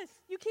sin does.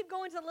 You keep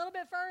going just a little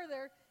bit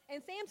further,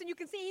 and Samson, you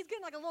can see he's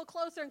getting, like, a little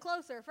closer and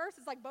closer. First,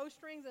 it's like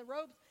bowstrings and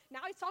ropes. Now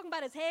he's talking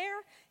about his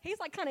hair. He's,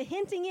 like, kind of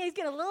hinting it. He's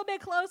getting a little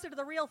bit closer to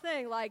the real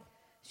thing, like,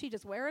 she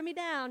just wearing me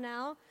down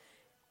now.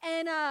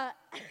 And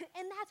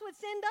that's what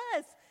sin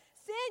does.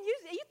 Sin,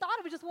 you thought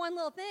it was just one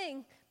little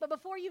thing, but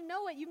before you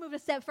know it, you move a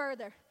step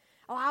further.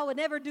 Oh, I would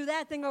never do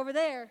that thing over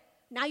there.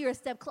 Now you're a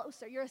step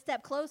closer. You're a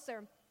step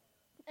closer.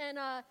 And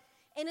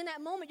in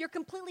that moment, you're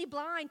completely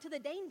blind to the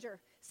danger.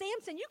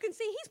 Samson, you can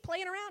see he's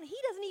playing around. He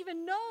doesn't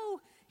even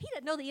know. He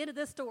doesn't know the end of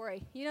this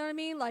story. You know what I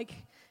mean? Like,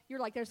 you're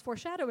like, there's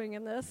foreshadowing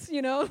in this,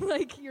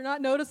 like you're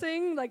not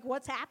noticing, like,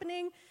 what's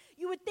happening.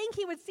 You would think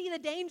he would see the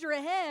danger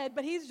ahead,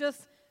 but he's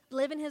just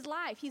living his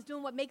life. He's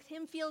doing what makes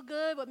him feel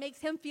good, what makes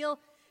him feel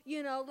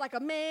like a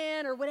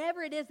man or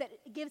whatever it is that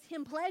gives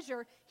him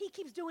pleasure. He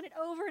keeps doing it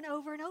over and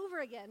over and over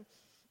again.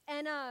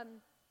 And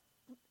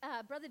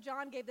Brother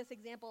John gave this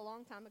example a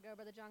long time ago,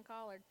 Brother John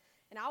Collard,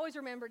 and I always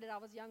remembered it. I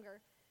was younger.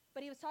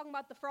 But he was talking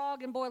about the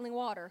frog in boiling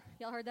water.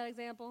 Y'all heard that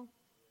example?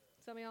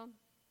 Some of y'all?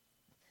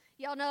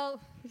 Y'all know,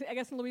 I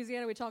guess in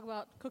Louisiana we talk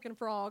about cooking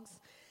frogs.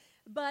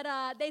 But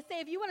they say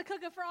if you want to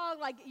cook a frog,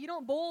 like, you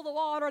don't boil the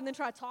water and then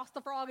try to toss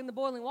the frog in the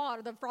boiling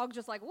water. The frog's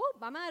just like,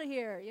 whoop, I'm out of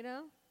here,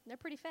 They're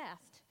pretty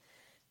fast.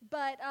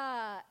 But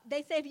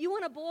they say if you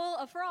want to boil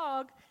a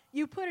frog,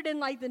 you put it in,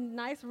 like, the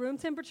nice room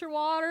temperature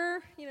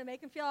water,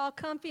 make him feel all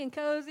comfy and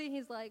cozy.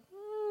 He's like,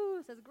 ooh,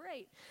 this is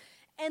great.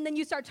 And then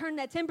you start turning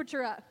that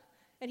temperature up.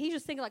 And he's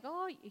just thinking, like,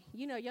 oh,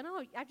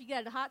 after you get out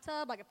of the hot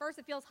tub, like, at first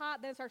it feels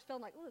hot, then it starts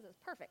feeling like, oh, this is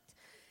perfect.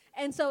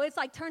 And so it's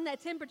like, turn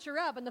that temperature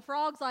up, and the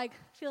frog's, like,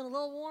 feeling a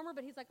little warmer,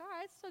 but he's like, all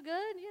right, it's so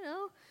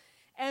good,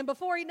 And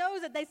before he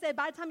knows it, they said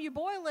by the time you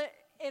boil it,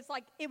 it's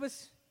like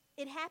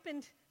it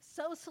happened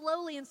so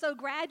slowly and so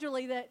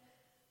gradually that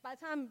by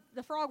the time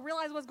the frog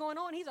realized what's going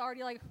on, he's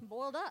already, like,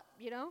 boiled up,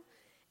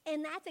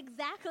 And that's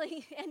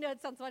exactly, I know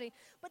it sounds funny,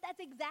 but that's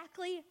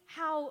exactly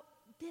how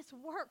this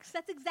works.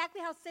 That's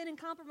exactly how sin and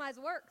compromise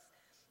works.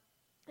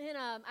 And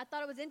I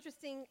thought it was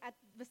interesting. I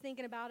was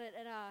thinking about it,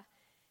 and I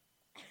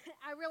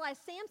realized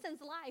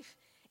Samson's life,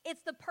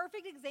 it's the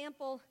perfect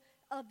example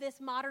of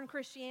this modern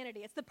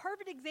Christianity. It's the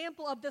perfect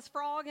example of this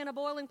frog in a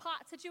boiling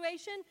pot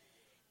situation.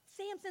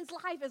 Samson's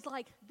life is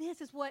like,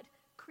 this is what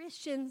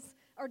Christians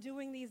are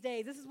doing these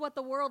days. This is what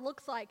the world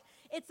looks like.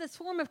 It's this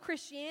form of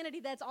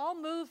Christianity that's all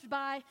moved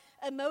by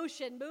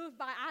emotion, moved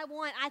by I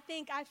want, I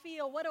think, I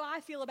feel, what do I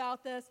feel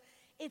about this?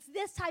 It's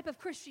this type of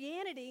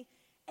Christianity,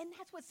 and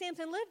that's what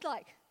Samson lived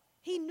like.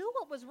 He knew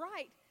what was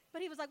right,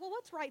 but he was like, well,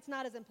 what's right's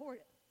not as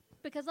important.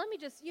 Because let me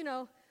just,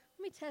 let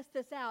me test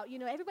this out.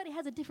 Everybody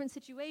has a different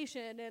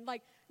situation, and,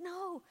 like,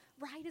 no,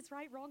 right is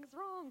right, wrong is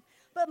wrong.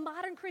 But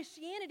modern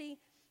Christianity,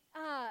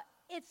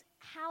 it's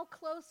how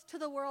close to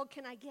the world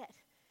can I get?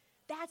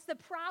 That's the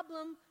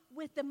problem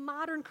with the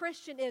modern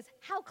Christian is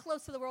how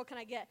close to the world can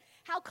I get?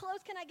 How close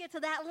can I get to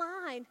that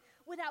line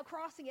without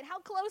crossing it? How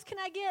close can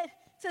I get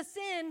to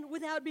sin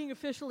without being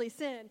officially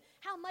sin?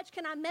 How much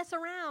can I mess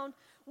around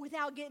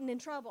without getting in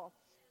trouble?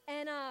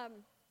 And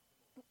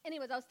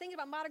anyways, I was thinking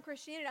about modern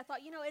Christianity. I thought,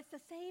 it's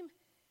the same.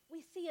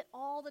 We see it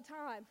all the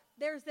time.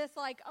 There's this,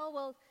 like, oh,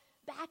 well,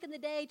 back in the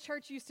day,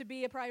 church used to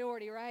be a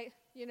priority, right?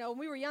 When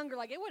we were younger,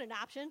 like, it wasn't an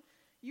option.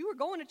 You were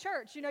going to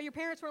church. Your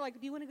parents were like,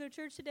 do you want to go to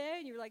church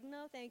today? And you were like,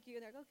 no, thank you.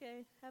 And they're like,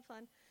 okay, have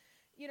fun.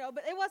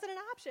 But it wasn't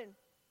an option.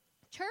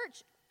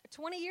 Church,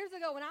 20 years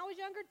ago when I was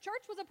younger,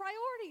 church was a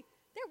priority.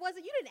 You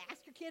didn't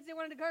ask your kids they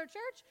wanted to go to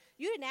church.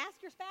 You didn't ask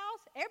your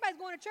spouse.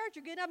 Everybody's going to church.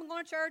 You're getting up and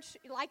going to church.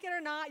 You like it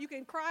or not, you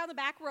can cry on the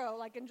back row,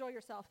 like, enjoy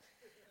yourself.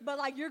 But,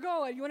 like, you're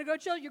going. You want to go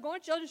to children? You're going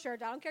to children's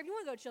church. I don't care if you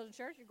want to go to children's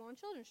church. You're going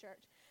to children's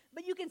church.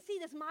 But you can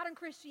see this modern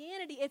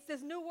Christianity. It's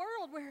this new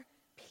world where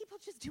people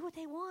just do what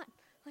they want.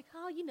 Like,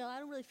 oh, I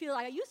don't really feel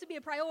like it used to be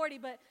a priority,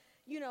 but,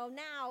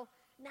 now,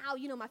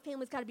 my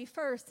family's got to be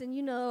first, and,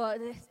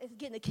 it's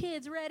getting the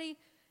kids ready.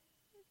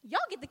 Y'all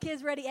get the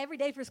kids ready every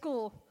day for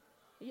school.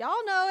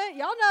 Y'all know it.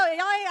 Y'all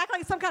ain't act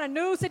like some kind of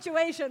new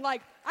situation.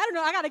 Like, I don't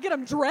know, I got to get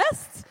them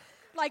dressed.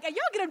 Like, y'all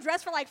get them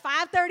dressed for, like,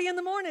 5:30 in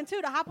the morning,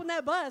 too, to hop on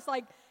that bus.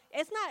 Like,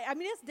 it's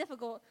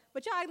difficult.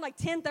 But y'all act like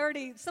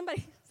 10:30.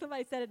 Somebody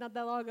said it not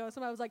that long ago.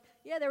 Somebody was like,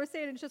 yeah, they were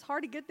saying it's just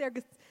hard to get there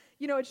because,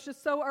 it's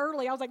just so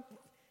early. I was like,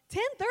 10:30?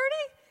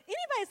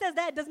 Anybody says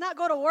that does not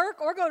go to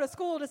work or go to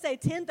school to say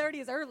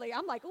 10:30 is early.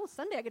 I'm like, oh,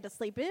 Sunday I get to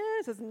sleep in.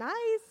 This is nice,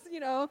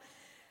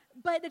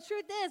 But the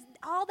truth is,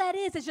 all that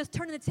is just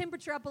turning the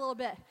temperature up a little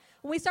bit.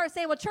 When we start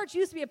saying, well, church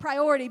used to be a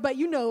priority, but,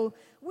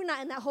 we're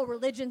not in that whole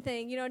religion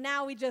thing.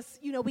 Now we just,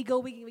 we go,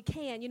 we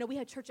can. We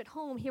have church at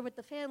home here with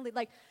the family.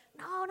 Like,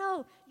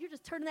 no, you're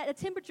just turning that. The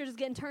temperature is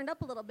getting turned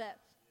up a little bit.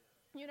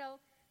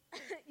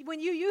 when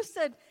you used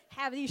to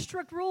have these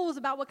strict rules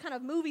about what kind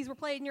of movies were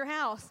played in your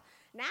house,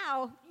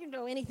 now,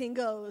 anything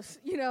goes.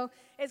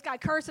 It's got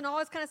curse and all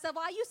this kind of stuff.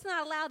 Well, I used to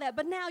not allow that,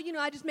 but now,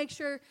 I just make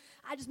sure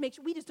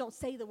we just don't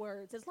say the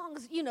words. As long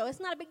as, it's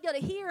not a big deal to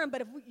hear them,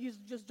 but if you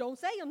just don't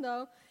say them,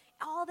 though,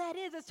 all that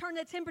is turning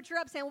the temperature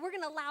up, saying, we're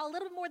going to allow a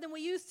little bit more than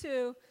we used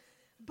to,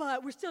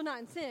 but we're still not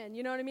in sin.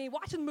 You know what I mean?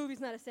 Watching the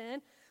movie's not a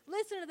sin.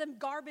 Listening to them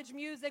garbage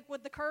music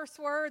with the curse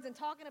words and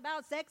talking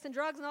about sex and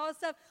drugs and all this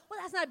stuff, well,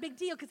 that's not a big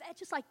deal because that's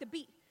just like the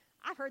beat.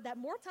 I've heard that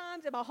more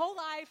times in my whole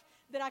life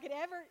than I could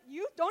ever.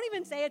 You don't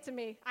even say it to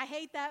me. I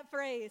hate that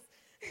phrase.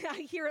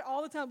 I hear it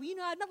all the time. Well,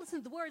 I'm not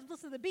listening to the words,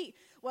 listen to the beat.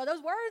 Well,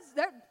 those words,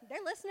 they're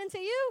listening to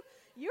you.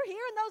 You're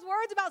hearing those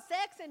words about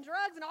sex and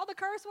drugs and all the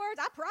curse words.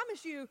 I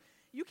promise you,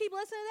 you keep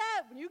listening to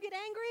that, when you get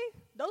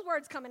angry, those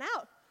words coming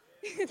out.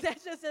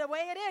 That's just the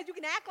way it is. You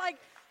can act like,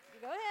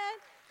 go ahead.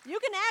 You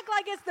can act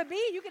like it's the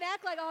beat. You can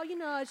act like,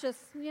 it's just,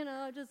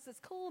 it's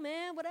cool,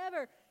 man,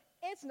 whatever.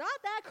 It's not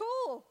that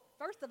cool.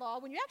 First of all,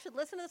 when you actually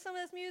listen to some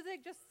of this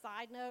music, just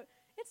side note,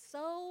 it's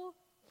so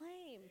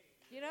lame.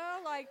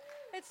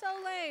 It's so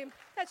lame.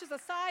 That's just a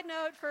side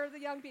note for the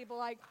young people.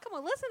 Come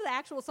on, listen to the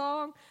actual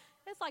song.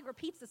 It's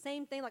repeats the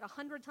same thing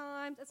 100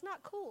 times. It's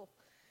not cool.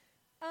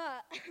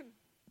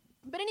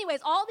 But anyways,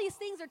 all these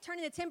things are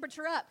turning the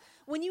temperature up.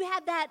 When you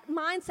have that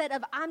mindset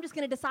of, I'm just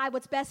going to decide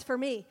what's best for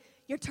me,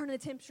 you're turning the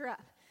temperature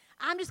up.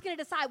 I'm just going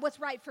to decide what's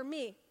right for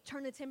me,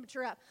 turn the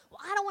temperature up. Well,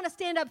 I don't want to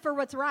stand up for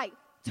what's right,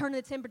 turn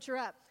the temperature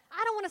up.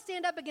 I don't want to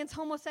stand up against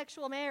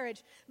homosexual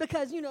marriage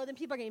because, then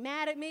people are getting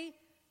mad at me.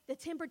 The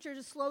temperature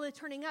is slowly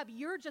turning up.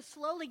 You're just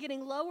slowly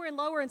getting lower and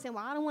lower and saying,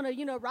 well, I don't want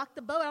to, rock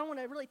the boat. I don't want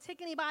to really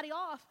tick anybody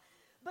off.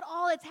 But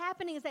all that's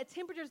happening is that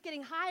temperature is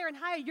getting higher and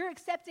higher. You're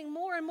accepting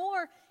more and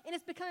more, and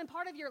it's becoming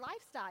part of your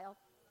lifestyle.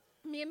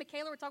 Me and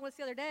Michaela were talking about this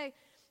the other day.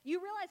 You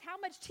realize how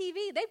much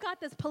TV, they've got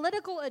this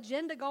political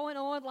agenda going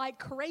on like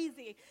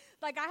crazy.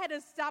 I had to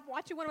stop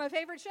watching one of my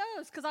favorite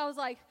shows because I was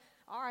like,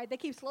 all right, they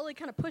keep slowly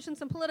kind of pushing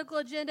some political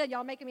agenda.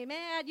 Y'all making me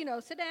mad,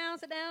 sit down.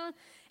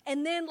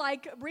 And then,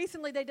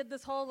 recently they did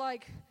this whole,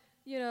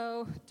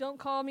 don't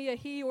call me a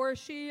he or a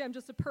she, I'm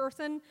just a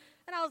person.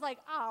 And I was like,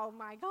 oh,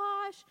 my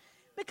gosh.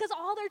 Because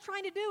all they're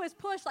trying to do is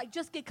push,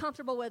 just get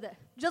comfortable with it.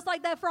 Just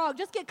like that frog,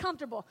 just get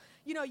comfortable.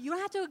 You don't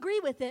have to agree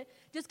with it.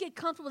 Just get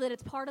comfortable with it.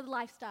 It's part of the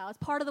lifestyle. It's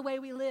part of the way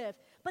we live.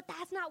 But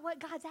that's not what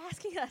God's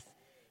asking us.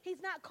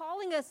 He's not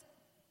calling us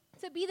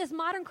to be this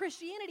modern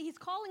Christianity. He's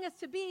calling us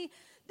to be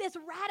this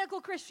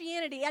radical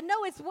Christianity. I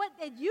know it's what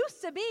it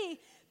used to be,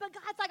 but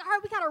God's like, all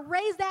right, we got to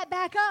raise that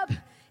back up.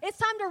 It's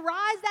time to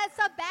rise that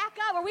stuff back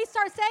up where we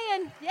start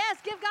saying, yes,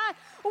 give God,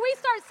 where we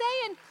start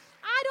saying,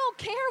 I don't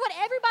care what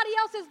everybody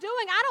else is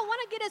doing. I don't want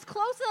to get as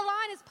close to the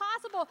line as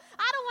possible.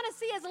 I don't want to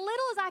see as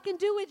little as I can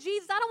do with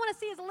Jesus. I don't want to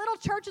see as little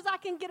church as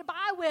I can get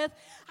by with.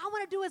 I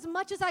want to do as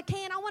much as I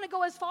can. I want to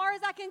go as far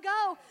as I can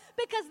go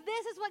because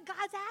this is what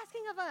God's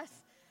asking of us.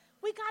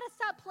 We got to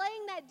stop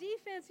playing that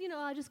defense.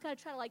 I just got to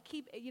try to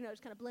keep,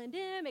 just kind of blend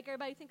in, make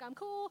everybody think I'm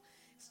cool.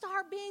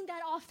 Start being that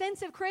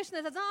offensive Christian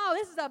that says, oh,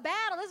 this is a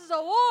battle. This is a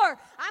war.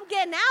 I'm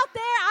getting out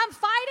there. I'm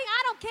fighting.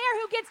 I don't care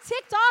who gets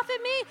ticked off at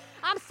me.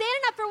 I'm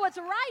standing up for what's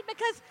right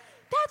because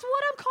that's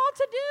what I'm called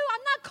to do.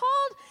 I'm not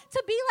called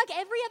to be like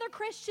every other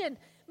Christian.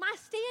 My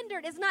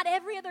standard is not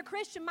every other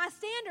Christian. My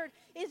standard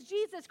is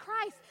Jesus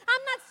Christ.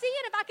 I'm not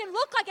seeing if I can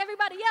look like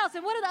everybody else.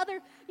 And what are the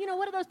other,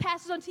 what are those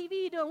pastors on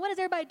TV doing? What is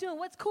everybody doing?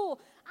 What's cool?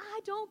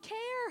 I don't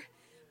care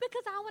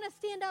because I want to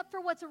stand up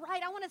for what's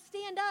right. I want to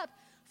stand up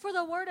for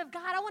the Word of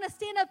God. I want to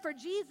stand up for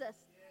Jesus.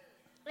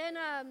 And,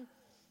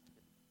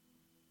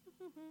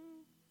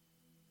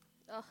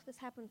 this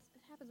happens.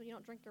 It happens when you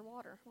don't drink your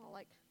water. Well,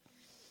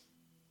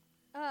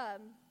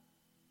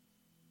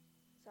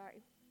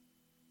 sorry.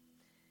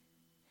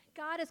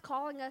 God is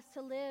calling us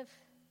to live.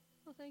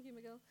 Oh, thank you,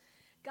 Miguel.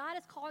 God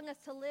is calling us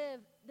to live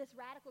this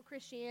radical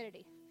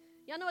Christianity.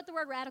 Y'all know what the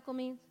word radical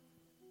means?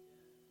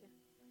 Yeah.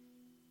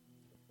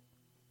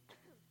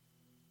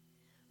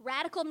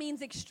 Radical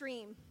means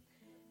extreme.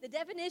 The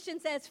definition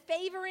says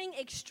favoring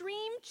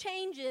extreme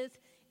changes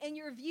in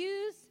your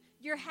views,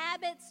 your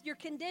habits, your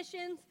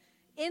conditions,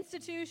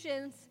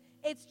 institutions.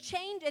 It's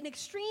an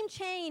extreme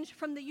change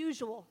from the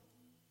usual.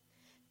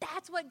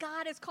 That's what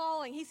God is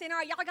calling. He's saying, all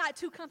right, y'all got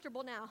too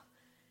comfortable now.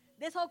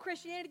 This whole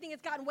Christianity thing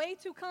has gotten way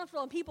too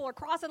comfortable, and people are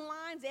crossing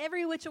lines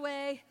every which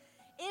way.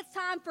 It's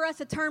time for us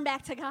to turn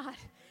back to God.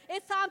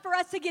 It's time for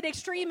us to get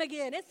extreme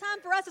again. It's time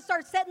for us to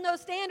start setting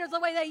those standards the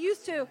way they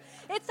used to.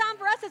 It's time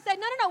for us to say,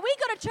 no, we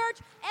go to church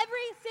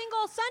every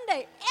single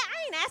Sunday. I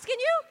ain't asking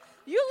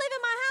you. You live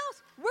in my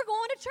house. We're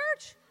going to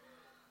church.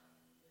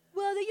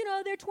 Well,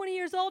 they're 20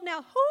 years old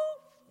now. Who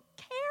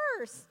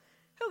cares?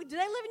 Do they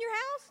live in your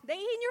house? They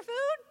eating your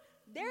food?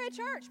 They're at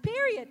church,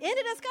 period. End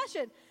of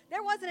discussion.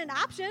 There wasn't an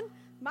option.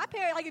 My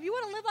parents, if you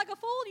want to live like a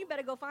fool, you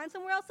better go find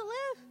somewhere else to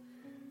live.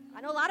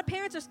 I know a lot of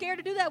parents are scared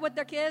to do that with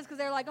their kids because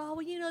they're like, oh,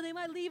 well, they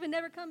might leave and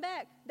never come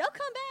back. They'll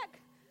come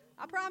back.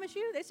 I promise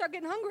you. They start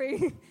getting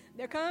hungry.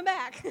 They're coming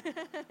back.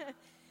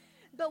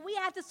 But we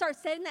have to start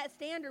setting that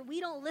standard. We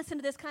don't listen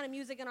to this kind of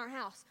music in our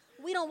house.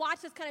 We don't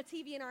watch this kind of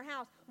TV in our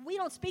house. We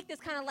don't speak this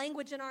kind of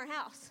language in our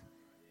house.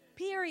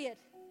 Period.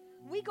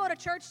 We go to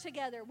church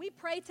together. We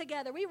pray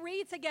together. We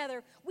read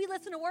together. We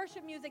listen to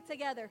worship music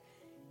together.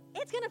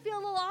 It's going to feel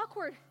a little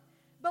awkward.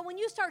 But when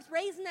you start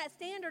raising that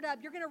standard up,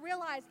 you're going to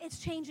realize it's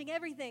changing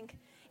everything.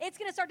 It's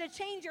going to start to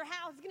change your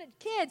house.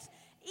 Kids,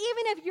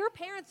 even if your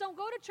parents don't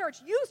go to church,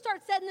 you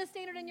start setting this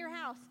standard in your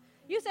house.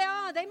 You say,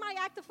 oh, they might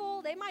act a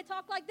fool. They might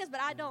talk like this,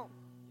 but I don't.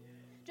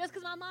 Just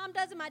because my mom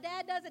does it, my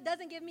dad does it,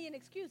 doesn't give me an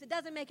excuse. It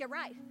doesn't make it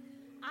right.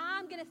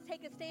 I'm going to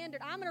take a standard.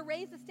 I'm going to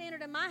raise the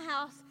standard in my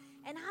house,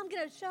 and I'm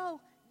going to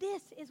show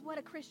this is what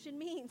a Christian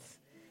means.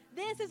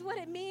 This is what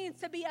it means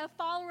to be a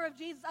follower of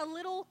Jesus, a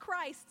little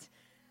Christ,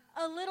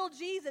 a little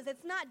Jesus.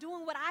 It's not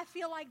doing what I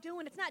feel like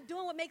doing. It's not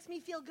doing what makes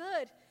me feel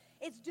good.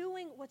 It's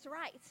doing what's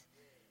right.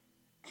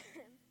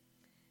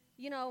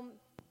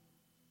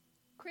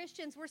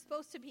 Christians, we're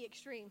supposed to be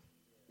extreme.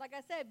 Like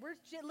I said, we're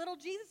little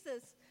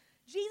Jesuses.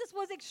 Jesus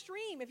was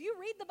extreme. If you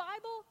read the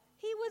Bible,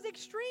 he was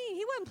extreme.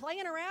 He wasn't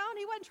playing around.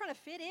 He wasn't trying to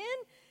fit in.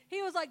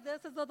 He was like,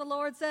 this is what the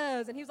Lord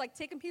says. And he was like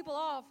ticking people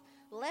off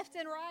left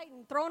and right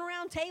and throwing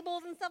around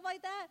tables and stuff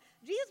like that.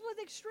 Jesus was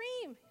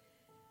extreme.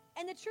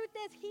 And the truth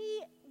is,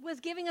 he was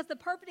giving us the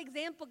perfect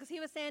example because he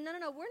was saying, no,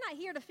 we're not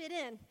here to fit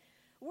in.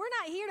 We're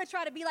not here to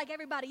try to be like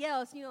everybody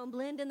else, and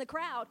blend in the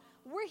crowd.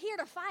 We're here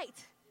to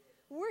fight.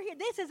 We're here.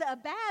 This is a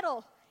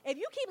battle. If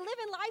you keep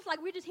living life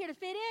like we're just here to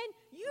fit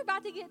in, you're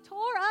about to get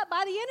tore up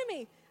by the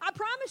enemy. I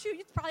promise you,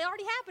 it's probably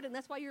already happening.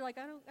 That's why you're like,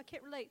 I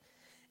can't relate.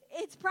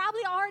 It's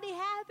probably already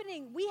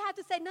happening. We have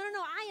to say, no,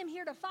 I am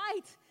here to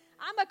fight.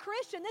 I'm a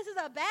Christian. This is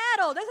a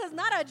battle. This is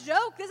not a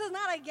joke. This is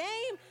not a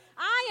game.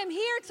 I am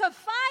here to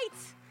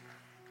fight.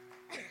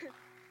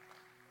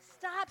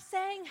 Stop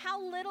saying,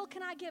 how little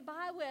can I get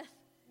by with?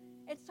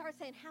 And start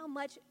saying, how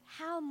much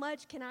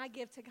can I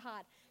give to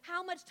God?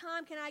 How much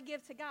time can I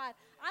give to God?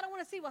 I don't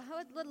want to see, well,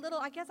 how little,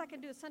 I guess I can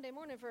do a Sunday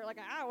morning for like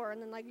an hour,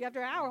 and then like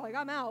after an hour, like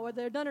I'm out,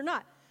 whether they're done or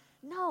not.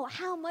 No,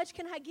 how much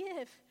can I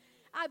give?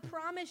 I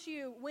promise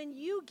you, when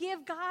you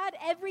give God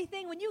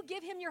everything, when you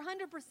give him your 100%,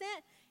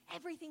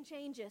 everything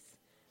changes.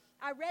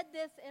 I read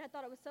this, and I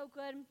thought it was so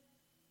good.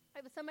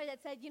 It was somebody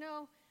that said,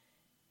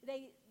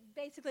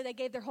 they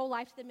gave their whole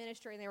life to the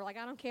ministry, and they were like,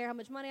 I don't care how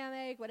much money I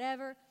make,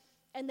 whatever.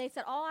 And they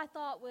said, all I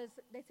thought was,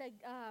 I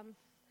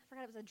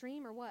forgot it was a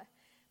dream or what,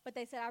 but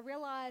they said, I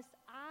realized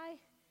I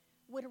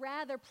would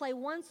rather play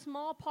one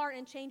small part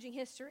in changing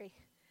history.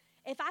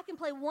 If I can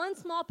play one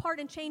small part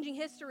in changing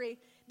history,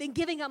 then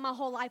giving up my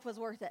whole life was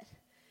worth it.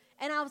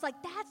 And I was like,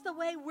 that's the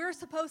way we're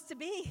supposed to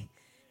be.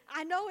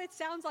 I know it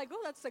sounds like,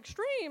 oh, that's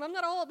extreme. I'm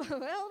not all about,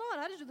 hold on,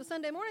 I just do the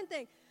Sunday morning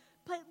thing.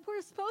 But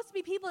we're supposed to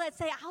be people that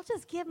say, I'll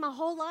just give my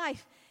whole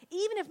life,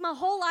 even if my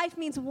whole life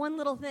means one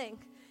little thing.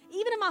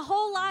 Even if my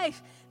whole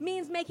life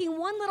means making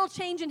one little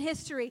change in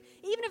history,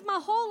 even if my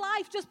whole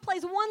life just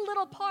plays one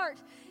little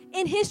part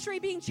in history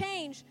being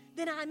changed,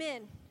 then I'm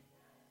in.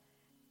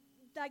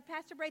 Like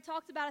Pastor Bray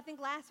talked about, I think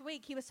last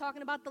week, he was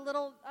talking about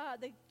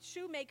the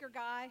shoemaker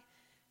guy,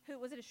 who,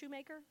 was it a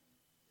shoemaker?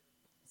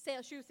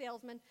 Shoe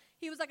salesman.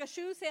 He was like a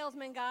shoe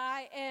salesman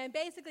guy, and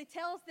basically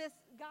tells this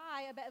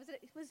guy about,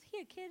 was he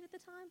a kid at the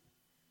time?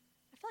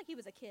 I feel like he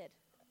was a kid.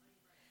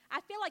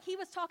 I feel like he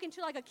was talking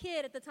to like a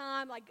kid at the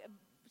time, like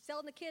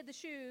selling the kid the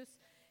shoes.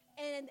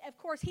 And of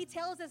course, he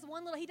tells this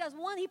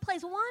he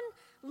plays one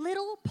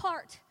little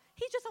part.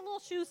 He's just a little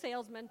shoe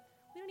salesman.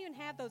 We don't even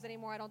have those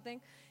anymore, I don't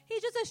think.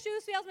 He's just a shoe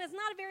salesman. It's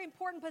not a very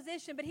important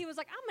position, but he was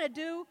like,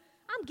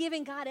 I'm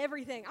giving God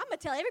everything. I'm going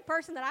to tell every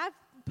person that I've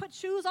put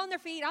shoes on their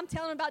feet, I'm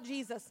telling them about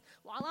Jesus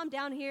while I'm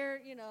down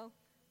here,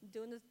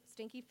 doing this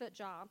stinky foot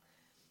job.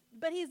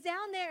 But he's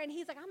down there, and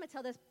he's like, I'm going to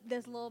tell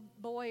this little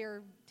boy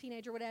or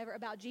teenager, whatever,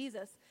 about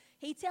Jesus.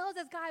 He tells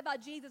this guy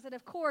about Jesus, and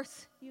of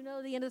course, the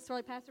end of the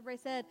story, Pastor Bray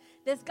said,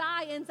 this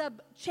guy ends up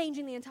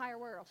changing the entire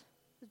world.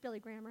 It was Billy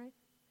Graham, right?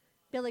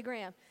 Billy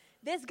Graham.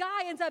 This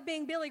guy ends up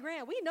being Billy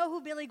Graham. We know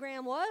who Billy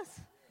Graham was.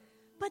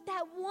 But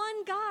that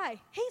one guy,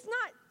 he's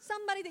not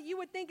somebody that you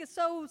would think is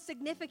so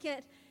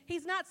significant.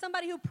 He's not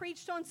somebody who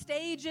preached on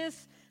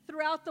stages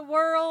throughout the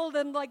world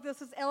and like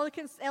this is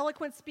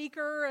eloquent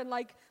speaker and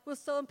like was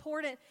so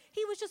important.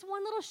 He was just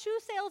one little shoe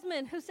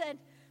salesman who said,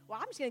 well,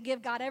 I'm just going to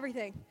give God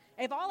everything.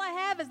 If all I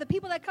have is the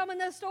people that come in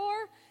the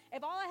store,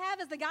 if all I have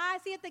is the guy I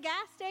see at the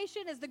gas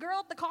station, is the girl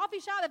at the coffee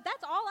shop, if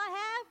that's all I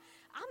have,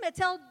 I'm going to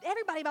tell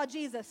everybody about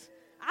Jesus.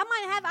 I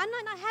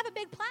might not have a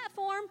big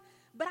platform,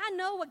 but I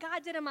know what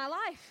God did in my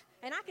life.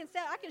 And I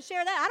can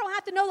share that. I don't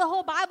have to know the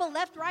whole Bible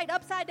left, right,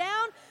 upside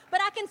down,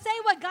 but I can say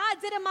what God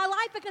did in my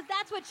life because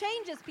that's what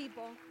changes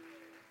people.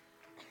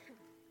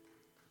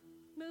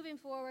 Moving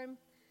forward,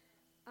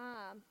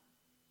 I'll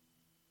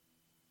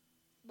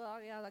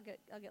get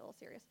a little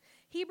serious.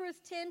 Hebrews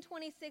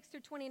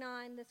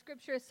 10:26-29. The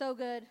scripture is so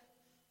good,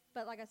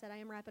 but like I said, I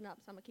am wrapping up,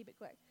 so I'm going to keep it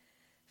quick.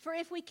 For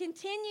if we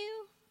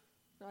continue,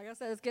 like I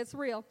said, this gets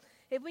real.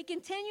 If we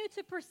continue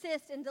to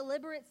persist in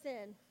deliberate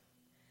sin,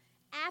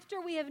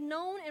 after we have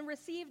known and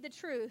received the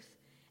truth,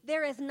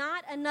 there is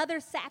not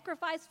another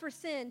sacrifice for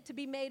sin to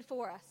be made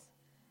for us.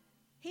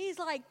 he's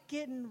like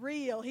getting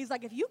real. He's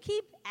like, if you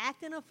keep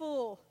acting a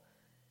fool,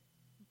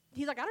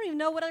 he's like, I don't even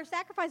know what other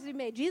sacrifices you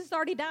made. Jesus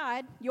already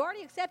died. You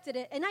already accepted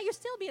it, and now you're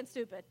still being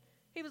stupid.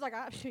 He was like,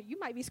 you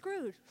might be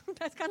screwed.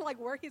 That's kind of like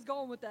where he's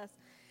going with this.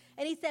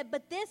 And he said,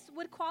 but this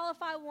would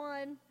qualify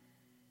one,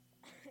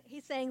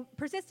 he's saying,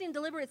 persisting in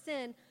deliberate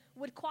sin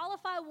would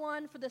qualify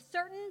one for the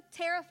certain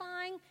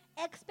terrifying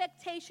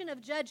expectation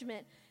of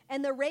judgment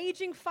and the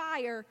raging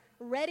fire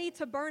ready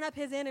to burn up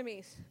his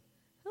enemies.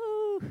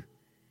 Ooh.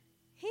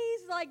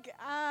 He's like,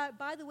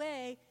 by the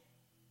way,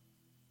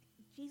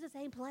 Jesus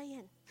ain't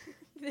playing.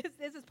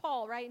 This is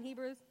Paul, right, in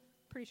Hebrews?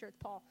 Pretty sure it's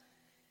Paul.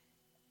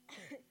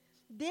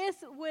 This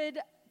would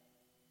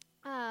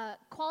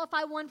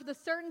qualify one for the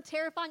certain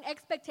terrifying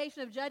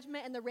expectation of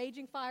judgment and the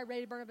raging fire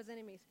ready to burn up his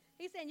enemies.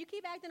 He's saying, you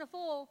keep acting a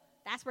fool,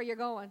 that's where you're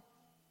going.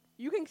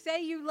 You can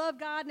say you love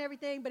God and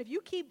everything, but if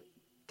you keep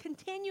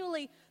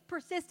continually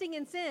persisting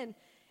in sin,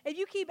 if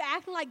you keep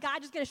acting like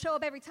God's just going to show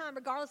up every time,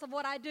 regardless of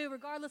what I do,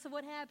 regardless of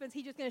what happens,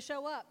 he's just going to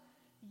show up,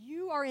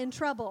 you are in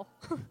trouble.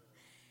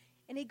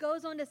 And he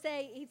goes on to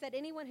say, he said,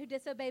 anyone who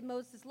disobeyed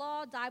Moses'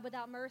 law died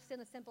without mercy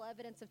and the simple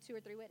evidence of 2 or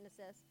 3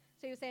 witnesses.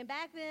 So he was saying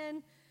back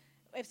then,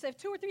 if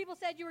 2 or 3 people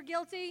said you were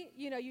guilty,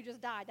 you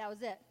just died. That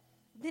was it.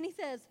 Then he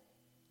says,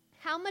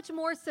 how much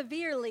more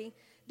severely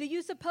do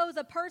you suppose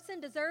a person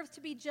deserves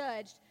to be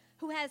judged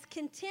who has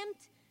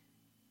contempt?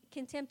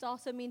 Contempt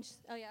also means,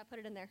 I put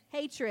it in there,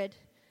 hatred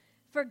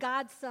for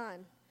God's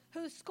Son,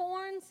 who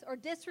scorns or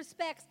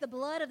disrespects the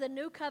blood of the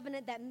new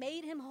covenant that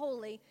made him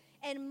holy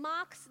and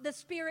mocks the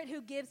Spirit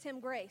who gives him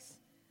grace.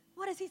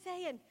 What is he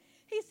saying?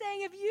 He's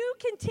saying if you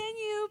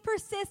continue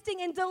persisting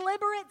in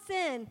deliberate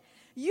sin,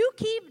 you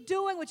keep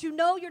doing what you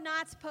know you're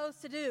not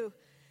supposed to do.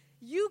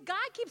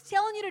 God keeps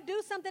telling you to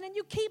do something and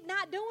you keep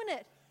not doing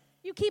it.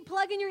 You keep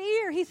plugging your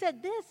ear. He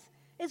said, this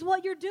is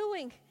what you're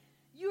doing.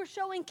 You're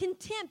showing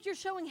contempt. You're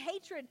showing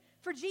hatred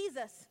for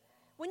Jesus.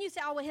 When you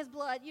say, well, his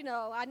blood,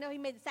 I know he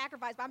made the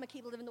sacrifice, but I'm going to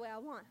keep living the way I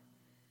want.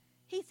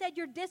 He said,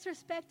 you're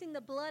disrespecting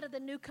the blood of the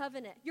new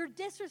covenant. You're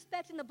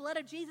disrespecting the blood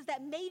of Jesus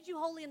that made you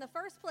holy in the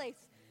first place.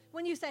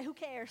 When you say, who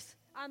cares?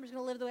 I'm just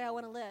going to live the way I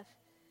want to live.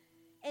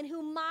 And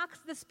who mocks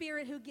the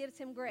Spirit who gives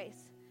him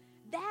grace.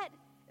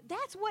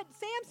 That's what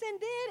Samson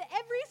did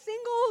every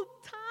single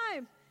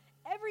time.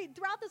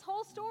 Throughout this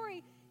whole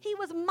story, he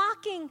was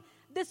mocking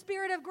the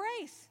Spirit of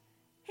grace.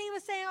 He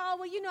was saying,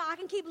 I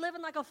can keep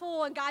living like a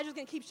fool and God's just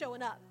going to keep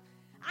showing up.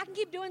 I can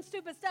keep doing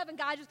stupid stuff and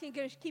God's just going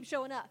to keep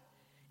showing up.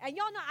 And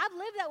y'all know, I've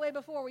lived that way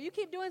before, where you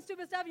keep doing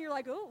stupid stuff and you're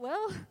like, oh,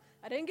 well,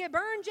 I didn't get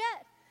burned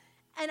yet.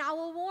 And I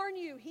will warn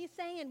you, he's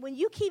saying, when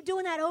you keep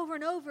doing that over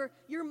and over,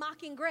 you're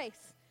mocking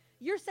grace.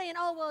 You're saying,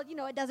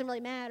 it doesn't really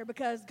matter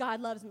because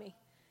God loves me.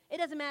 It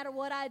doesn't matter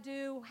what I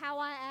do, how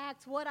I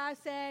act, what I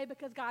say,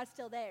 because God's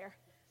still there.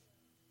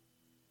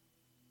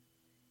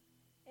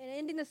 And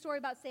ending the story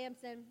about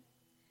Samson,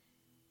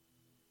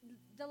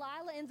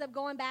 Delilah ends up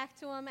going back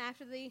to him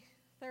after the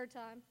 3rd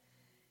time.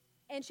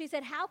 And she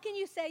said, how can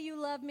you say you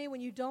love me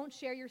when you don't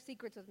share your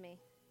secrets with me?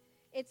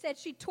 It said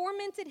she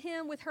tormented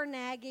him with her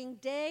nagging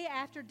day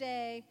after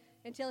day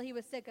until he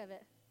was sick of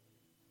it.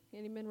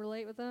 Any men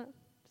relate with that?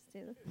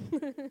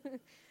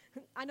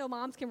 I know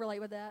moms can relate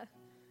with that.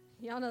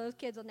 Y'all know those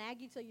kids will nag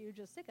you till you're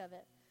just sick of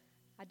it.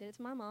 I did it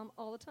to my mom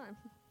all the time.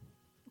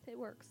 It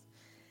works.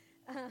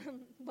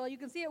 Well, you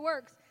can see it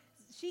works.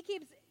 She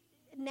keeps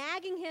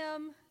nagging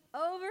him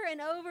over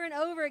and over and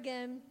over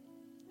again.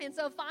 And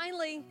so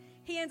finally,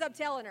 he ends up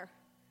telling her.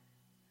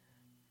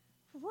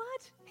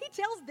 What? He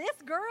tells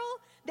this girl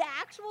the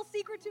actual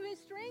secret to his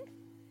strength?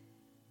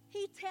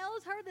 He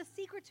tells her the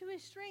secret to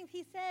his strength.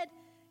 He said,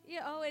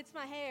 it's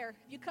my hair.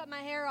 If you cut my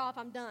hair off,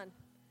 I'm done.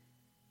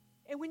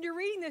 And when you're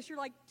reading this, you're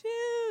like,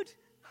 dude,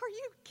 are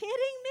you kidding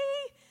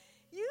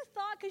me? You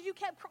thought because you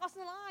kept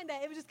crossing the line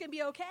that it was just going to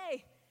be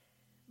okay.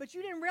 But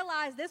you didn't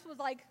realize this was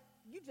like,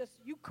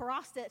 you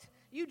crossed it.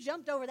 You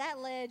jumped over that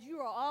ledge. You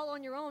are all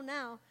on your own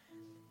now.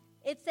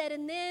 It said,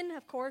 and then,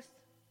 of course,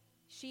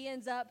 she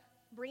ends up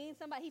bringing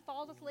somebody. He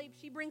falls asleep.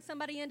 She brings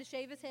somebody in to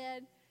shave his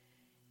head.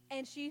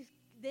 And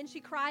then she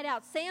cried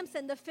out,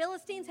 Samson, the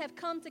Philistines have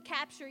come to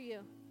capture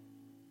you.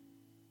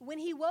 When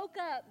he woke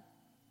up,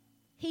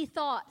 he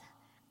thought,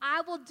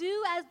 I will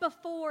do as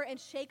before and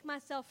shake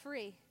myself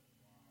free.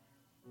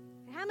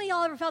 How many of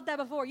y'all ever felt that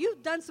before?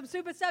 You've done some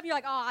stupid stuff, and you're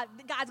like,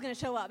 God's going to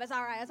show up. That's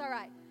all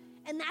right.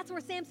 And that's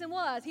where Samson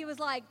was. He was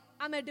like,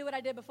 I'm going to do what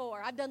I did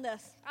before. I've done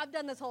this. I've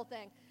done this whole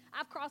thing.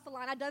 I've crossed the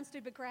line. I've done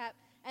stupid crap,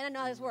 and I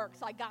know this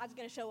works. Like, God's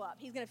going to show up.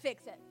 He's going to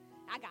fix it.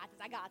 I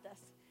got this.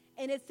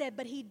 And it said,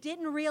 but he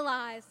didn't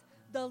realize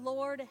the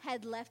Lord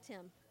had left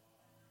him.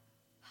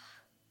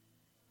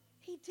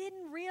 He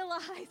didn't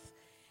realize.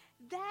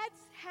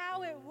 That's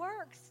how it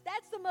works.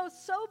 That's the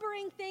most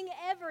sobering thing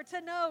ever,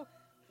 to know,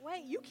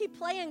 wait, you keep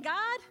playing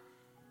God?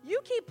 You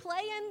keep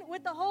playing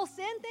with the whole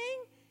sin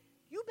thing?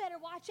 You better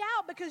watch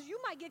out, because you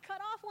might get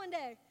cut off one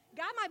day.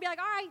 God might be like,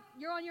 all right,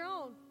 you're on your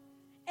own.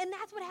 And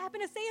that's what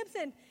happened to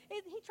Samson.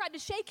 He tried to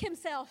shake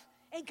himself,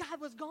 and God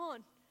was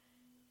gone.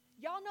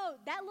 Y'all know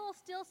that little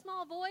still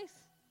small voice?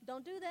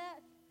 Don't do that.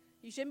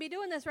 You shouldn't be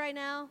doing this right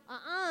now.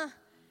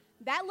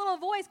 That little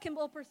voice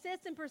will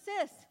persist and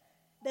persist.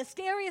 The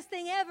scariest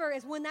thing ever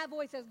is when that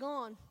voice is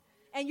gone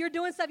and you're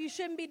doing stuff you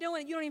shouldn't be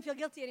doing and you don't even feel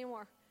guilty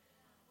anymore.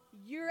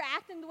 You're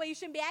acting the way you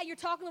shouldn't be acting, you're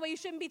talking the way you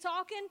shouldn't be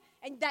talking,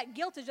 and that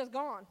guilt is just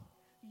gone.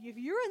 If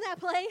you're in that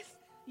place,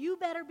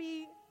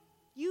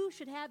 you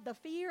should have the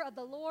fear of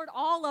the Lord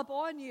all up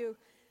on you,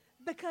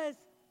 because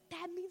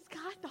that means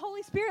God, the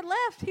Holy Spirit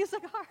left. He's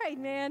like, all right,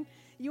 man,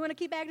 you want to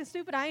keep acting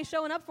stupid? I ain't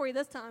showing up for you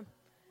this time.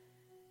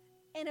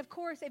 And of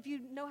course, if you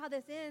know how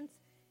this ends,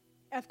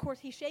 of course,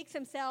 he shakes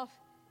himself.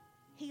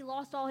 He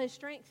lost all his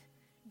strength.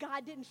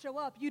 God didn't show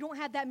up. You don't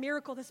have that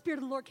miracle. The Spirit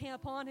of the Lord came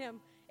upon him.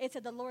 It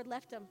said the Lord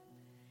left him.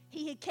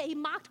 He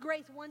mocked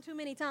grace one too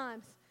many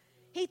times.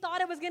 He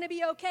thought it was going to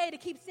be okay to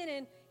keep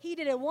sinning. He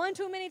did it one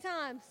too many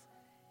times.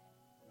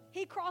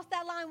 He crossed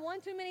that line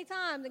one too many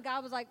times, and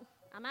God was like,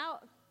 I'm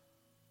out.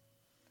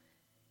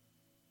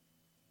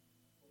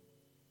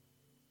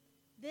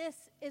 This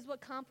is what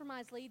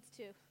compromise leads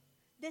to.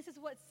 This is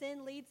what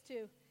sin leads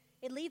to.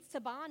 It leads to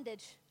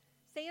bondage.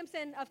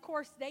 Samson, of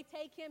course, they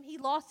take him. He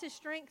lost his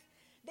strength.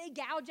 They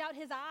gouge out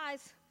his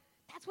eyes.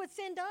 That's what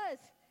sin does.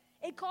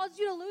 It causes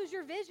you to lose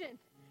your vision.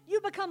 You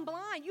become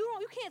blind. You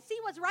can't see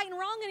what's right and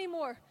wrong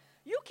anymore.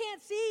 You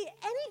can't see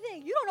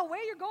anything. You don't know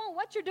where you're going,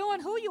 what you're doing,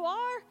 who you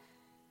are,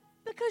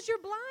 because you're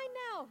blind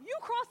now. You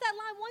cross that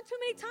line one too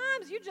many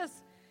times.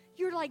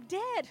 You're like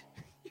dead.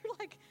 You're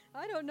like,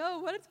 I don't know.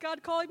 What is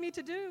God calling me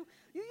to do?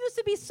 You used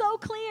to be so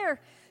clear.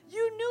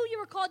 You knew you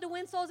were called to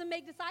win souls and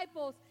make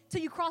disciples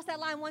till you crossed that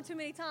line one too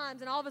many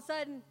times, and all of a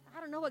sudden,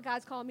 I don't know what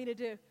God's calling me to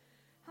do.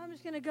 I'm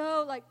just going to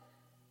go. Like,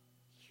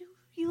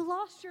 you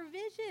lost your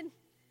vision.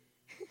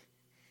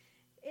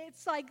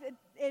 It's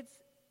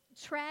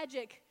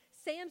tragic.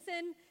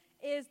 Samson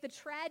is the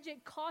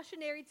tragic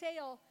cautionary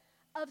tale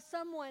of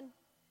someone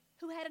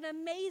who had an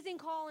amazing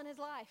call in his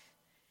life.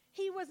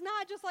 He was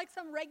not just like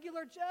some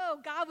regular Joe.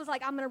 God was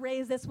like, I'm going to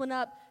raise this one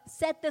up,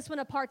 set this one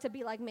apart to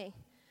be like me.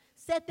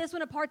 Set this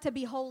one apart to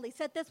be holy.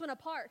 Set this one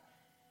apart.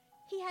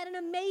 He had an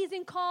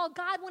amazing call.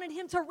 God wanted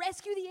him to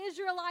rescue the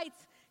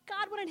Israelites.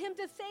 God wanted him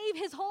to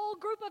save his whole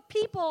group of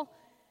people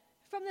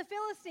from the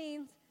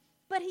Philistines,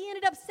 but he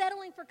ended up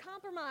settling for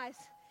compromise.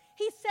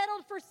 He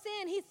settled for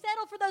sin. He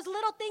settled for those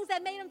little things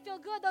that made him feel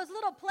good, those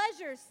little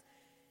pleasures.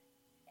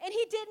 And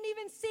he didn't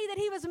even see that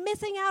he was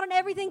missing out on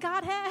everything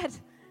God had.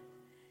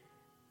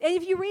 And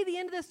if you read the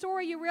end of the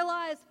story, you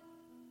realize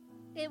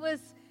it was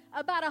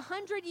about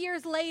 100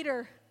 years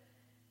later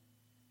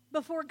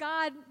before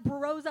God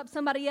rose up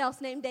somebody else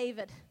named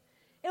David.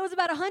 It was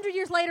about 100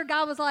 years later,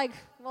 God was like,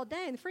 well,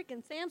 dang,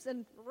 freaking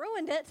Samson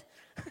ruined it.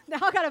 Now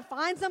I got to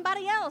find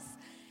somebody else.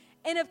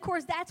 And, of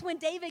course, that's when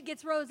David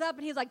gets rose up,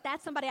 and he's like,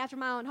 that's somebody after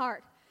my own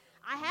heart.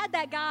 I had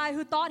that guy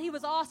who thought he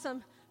was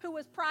awesome, who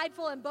was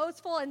prideful and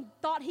boastful and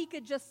thought he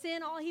could just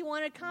sin all he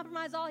wanted,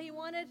 compromise all he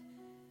wanted.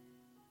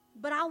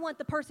 But I want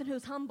the person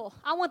who's humble.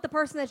 I want the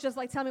person that's just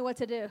like, tell me what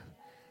to do.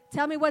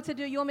 Tell me what to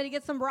do. You want me to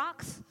get some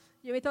rocks?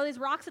 You want me to throw these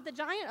rocks at the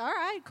giant? All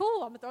right,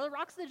 cool. I'm going to throw the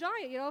rocks at the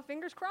giant,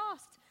 fingers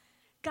crossed.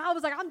 God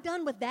was like, I'm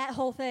done with that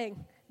whole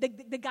thing.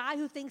 The guy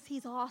who thinks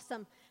he's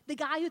awesome. The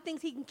guy who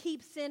thinks he can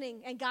keep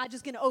sinning and God's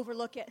just going to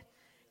overlook it.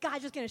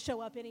 God's just going to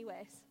show up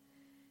anyways.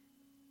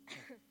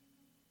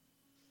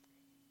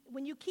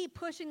 When you keep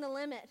pushing the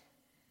limit,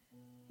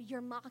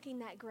 you're mocking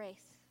that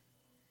grace.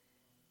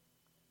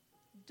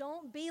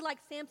 Don't be like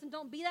Samson.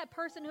 Don't be that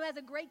person who has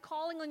a great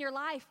calling on your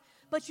life,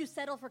 but you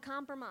settle for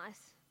compromise.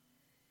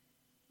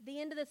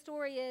 The end of the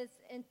story is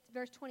in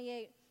verse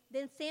 28.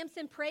 Then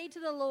Samson prayed to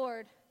the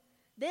Lord.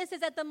 This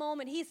is at the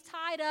moment. He's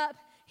tied up.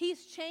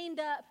 He's chained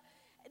up.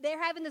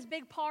 They're having this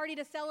big party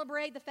to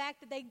celebrate the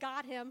fact that they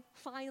got him,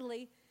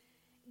 finally.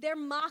 They're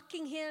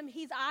mocking him.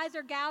 His eyes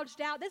are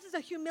gouged out. This is a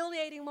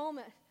humiliating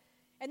moment.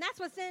 And that's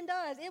what sin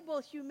does. It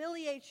will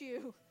humiliate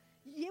you.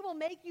 It will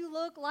make you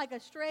look like a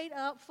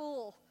straight-up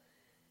fool.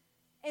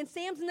 And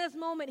Samson, in this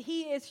moment,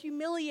 he is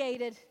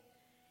humiliated.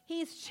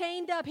 He's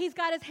chained up. He's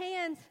got his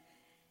hands.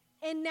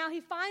 And now he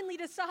finally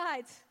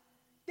decides.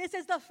 This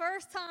is the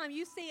first time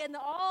you see in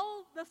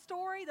all the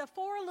story, the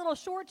 4 little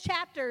short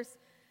chapters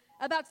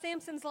about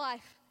Samson's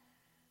life.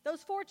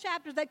 Those 4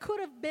 chapters that could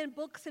have been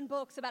books and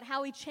books about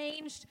how he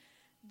changed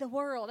the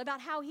world,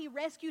 about how he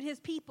rescued his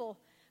people.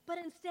 But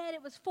instead,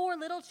 it was 4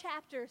 little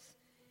chapters,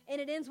 and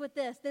it ends with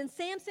this. Then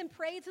Samson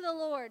prayed to the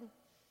Lord,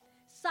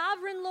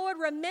 Sovereign Lord,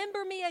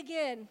 remember me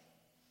again.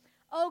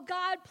 Oh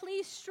God,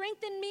 please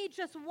strengthen me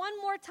just one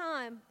more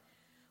time.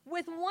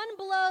 With one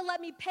blow,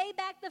 let me pay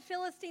back the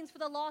Philistines for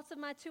the loss of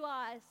my 2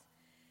 eyes.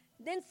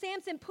 Then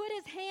Samson put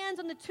his hands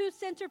on the 2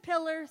 center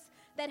pillars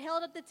that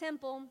held up the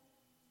temple.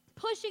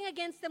 Pushing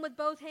against them with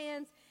both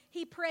hands,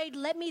 he prayed,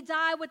 let me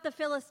die with the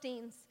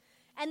Philistines.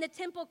 And the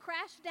temple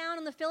crashed down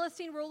on the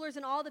Philistine rulers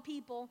and all the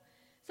people.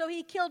 So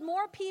he killed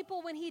more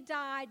people when he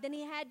died than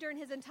he had during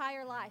his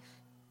entire life.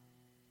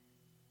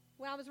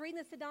 When I was reading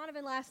this to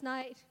Donovan last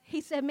night,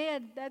 he said,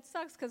 man, that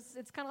sucks because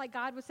it's kind of like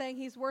God was saying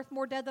he's worth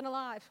more dead than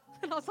alive.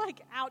 And I was like,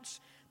 ouch,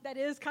 that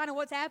is kind of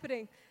what's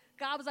happening.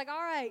 God was like,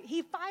 all right.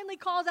 He finally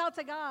calls out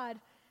to God.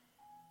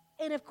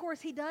 And, of course,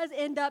 he does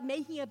end up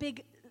making a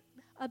big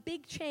a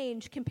big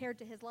change compared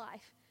to his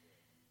life.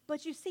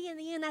 But you see, in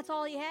the end, that's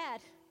all he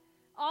had.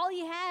 All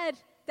he had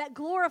that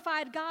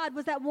glorified God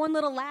was that one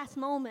little last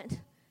moment.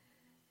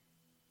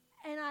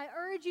 And I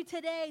urge you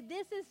today,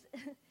 this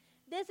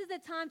is the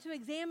time to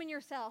examine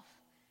yourself.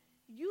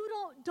 You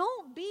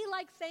don't be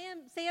like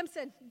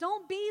Samson.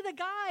 Don't be the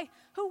guy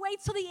who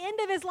waits till the end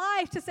of his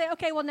life to say,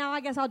 okay, well, now I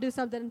guess I'll do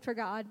something for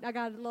God. I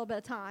got a little bit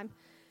of time.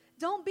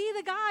 Don't be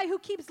the guy who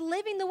keeps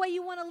living the way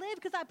you want to live,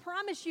 because I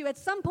promise you, at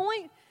some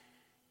point,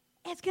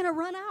 it's going to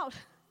run out.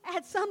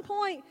 At some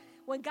point,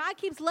 when God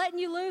keeps letting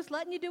you loose,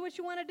 letting you do what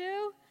you want to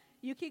do,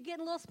 you keep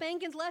getting little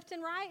spankings left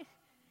and right.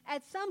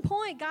 At some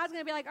point, God's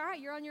going to be like, all right,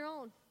 you're on your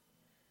own.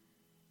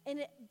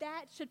 And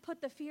that should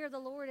put the fear of the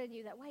Lord in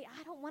you, that, wait,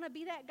 I don't want to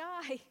be that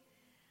guy.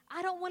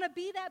 I don't want to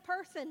be that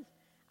person.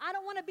 I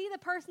don't want to be the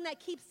person that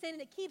keeps sinning,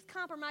 that keeps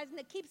compromising,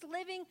 that keeps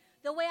living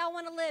the way I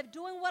want to live,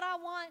 doing what I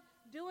want,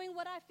 doing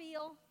what I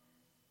feel,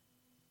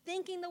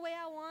 thinking the way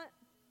I want.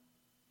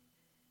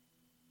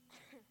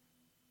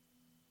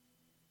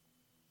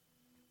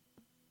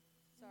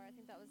 Sorry, I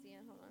think that was the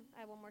end. Hold on.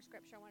 I have one more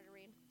scripture I wanted to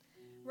read.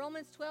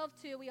 Romans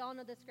 12:2. We all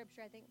know this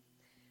scripture, I think.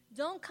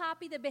 Don't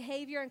copy the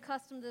behavior and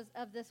customs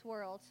of this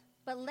world,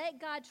 but let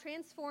God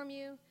transform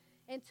you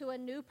into a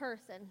new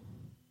person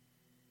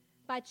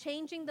by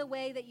changing the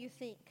way that you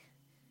think.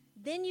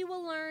 Then you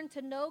will learn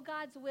to know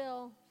God's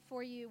will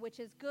for you, which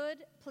is good,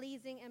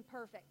 pleasing, and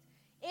perfect.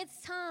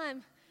 It's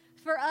time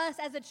for us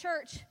as a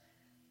church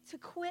to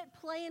quit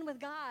playing with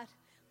God.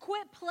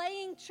 Quit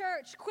playing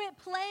church. Quit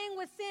playing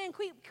with sin.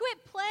 Quit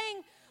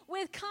playing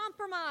with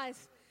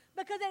compromise.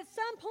 Because at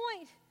some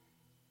point,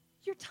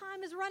 your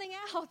time is running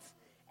out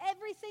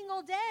every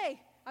single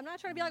day. I'm not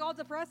trying to be like all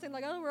depressing,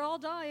 like, oh, we're all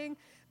dying.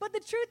 But the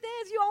truth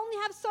is, you only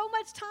have so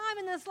much time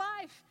in this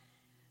life.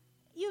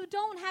 You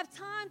don't have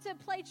time to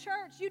play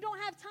church. You don't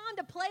have time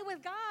to play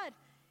with God.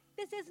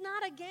 This is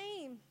not a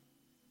game.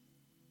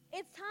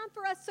 It's time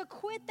for us to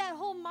quit that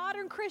whole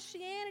modern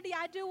Christianity.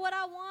 I do what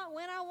I want,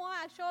 when I want.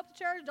 I show up to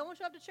church, don't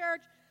show up to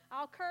church.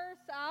 I'll curse,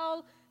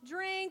 I'll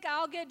drink,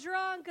 I'll get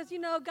drunk because,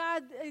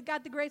 God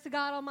got the grace of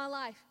God on my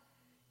life.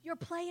 You're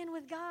playing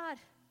with God.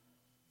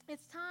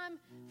 It's time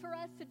for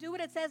us to do what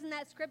it says in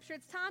that scripture.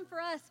 It's time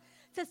for us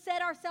to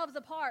set ourselves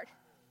apart.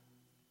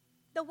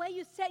 The way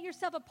you set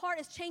yourself apart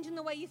is changing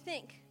the way you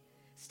think.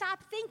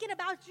 Stop thinking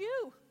about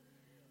you.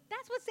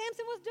 That's what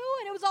Samson was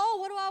doing. It was,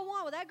 what do I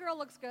want? Well, that girl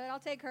looks good. I'll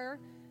take her.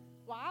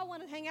 Well, I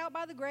want to hang out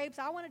by the grapes.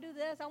 I want to do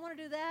this. I want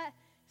to do that.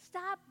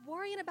 Stop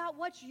worrying about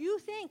what you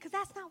think, because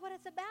that's not what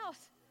it's about.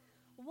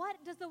 What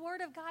does the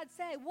Word of God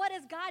say? What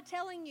is God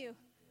telling you?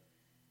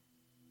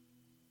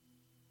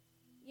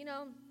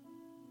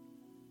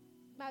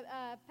 My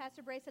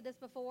Pastor Bray said this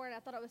before, and I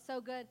thought it was so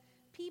good.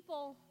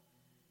 People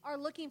are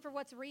looking for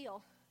what's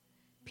real.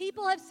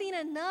 People have seen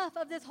enough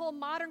of this whole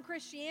modern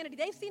Christianity.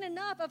 They've seen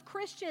enough of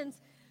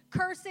Christians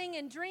cursing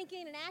and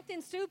drinking and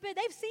acting stupid.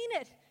 They've seen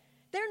it.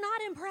 They're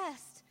not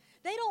impressed.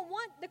 They don't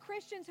want the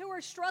Christians who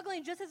are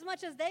struggling just as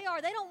much as they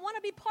are. They don't want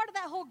to be part of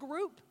that whole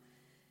group.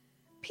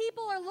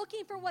 People are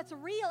looking for what's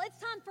real.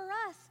 It's time for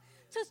us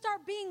to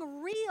start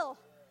being real.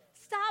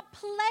 Stop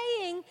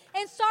playing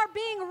and start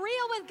being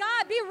real with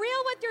God. Be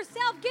real with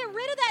yourself. Get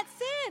rid of that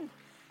sin.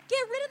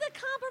 Get rid of the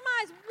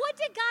compromise. What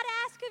did God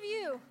ask of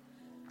you?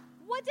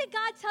 What did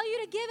God tell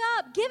you to give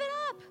up? Give it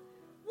up.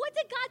 What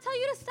did God tell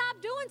you to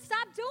stop doing?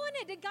 Stop doing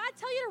it. Did God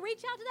tell you to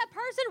reach out to that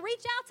person?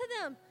 Reach out to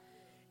them.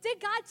 Did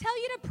God tell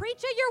you to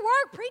preach at your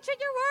work? Preach at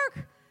your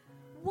work.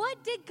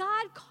 What did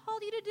God call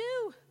you to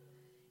do?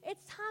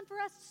 It's time for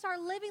us to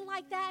start living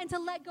like that and to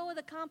let go of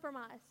the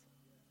compromise.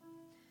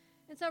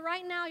 And so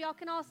right now, y'all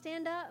can all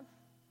stand up.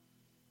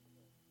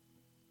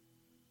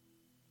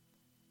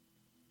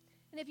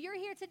 And if you're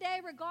here today,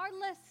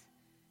 regardless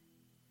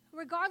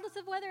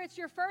of whether it's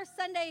your first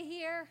Sunday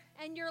here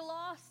and you're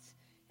lost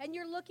and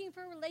you're looking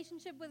for a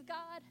relationship with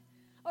God,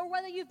 or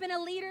whether you've been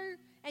a leader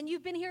and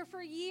you've been here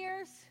for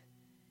years,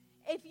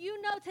 if you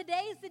know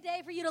today is the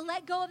day for you to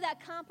let go of that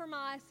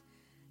compromise,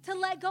 to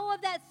let go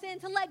of that sin,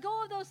 to let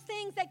go of those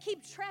things that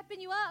keep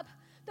trapping you up,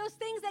 those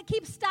things that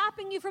keep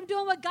stopping you from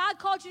doing what God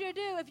called you to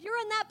do. If you're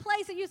in that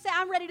place and you say,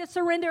 I'm ready to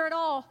surrender it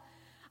all,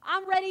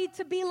 I'm ready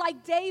to be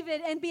like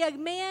David and be a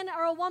man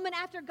or a woman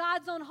after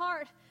God's own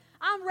heart,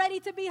 I'm ready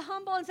to be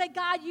humble and say,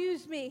 God,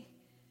 use me.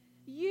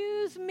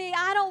 Use me.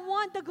 I don't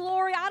want the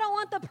glory. I don't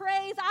want the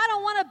praise. I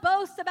don't want to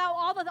boast about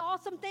all the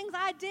awesome things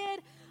I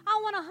did. I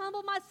want to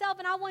humble myself,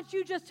 and I want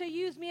you just to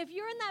use me. If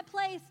you're in that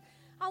place,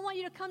 I want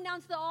you to come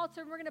down to the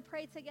altar, and we're going to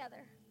pray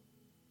together.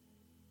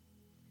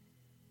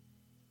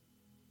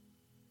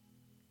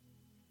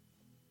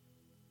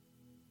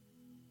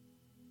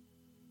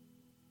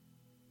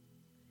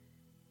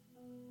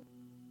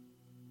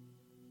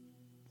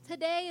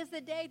 Today is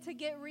the day to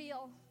get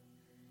real.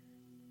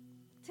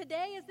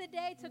 Today is the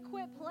day to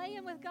quit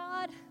playing with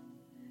God.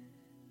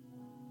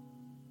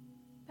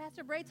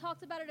 Pastor Bray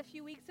talked about it a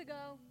few weeks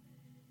ago,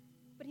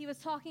 but he was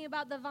talking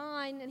about the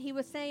vine, and he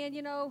was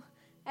saying,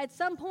 at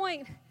some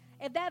point,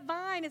 if that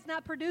vine is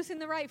not producing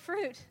the right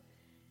fruit,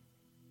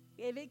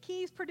 If it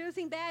keeps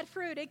producing bad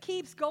fruit, it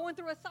keeps going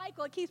through a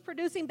cycle, it keeps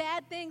producing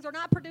bad things or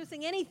not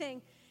producing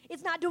anything,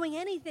 it's not doing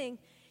anything.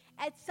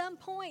 At some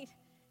point,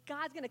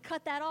 God's going to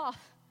cut that off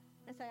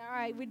and say, all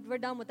right, we're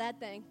done with that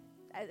thing.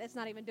 It's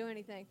not even doing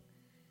anything.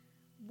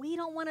 We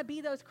don't want to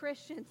be those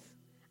Christians.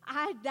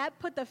 That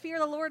put the fear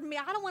of the Lord in me.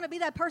 I don't want to be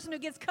that person who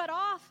gets cut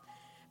off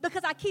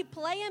because I keep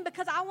playing,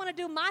 because I want to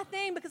do my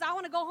thing, because I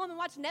want to go home and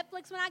watch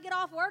Netflix when I get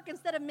off work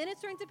instead of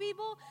ministering to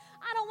people.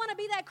 I don't want to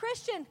be that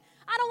Christian.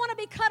 I don't want to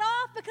be cut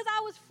off because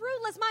I was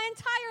fruitless my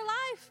entire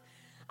life.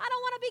 I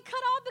don't want to be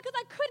cut off because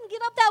I couldn't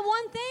give up that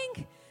one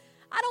thing.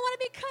 I don't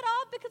want to be cut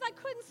off because I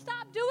couldn't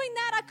stop doing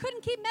that. I couldn't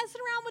keep messing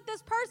around with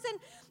this person.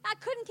 I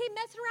couldn't keep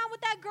messing around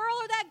with that girl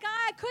or that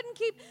guy.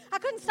 I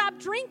couldn't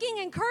stop drinking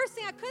and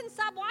cursing. I couldn't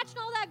stop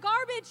watching all that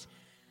garbage.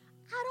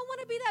 I don't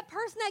want to be that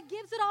person that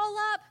gives it all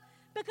up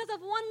because of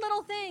one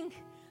little thing,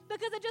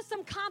 because of just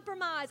some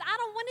compromise. I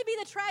don't want to be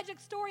the tragic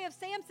story of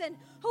Samson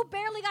who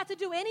barely got to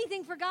do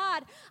anything for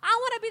God. I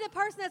want to be the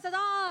person that says,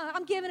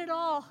 I'm giving it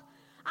all.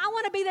 I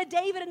want to be the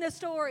David in this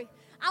story.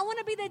 I want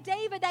to be the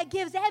David that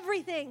gives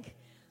everything.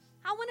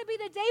 I want to be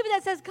the David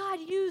that says, God,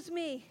 use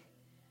me.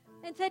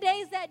 And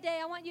today's that day.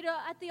 I want you to,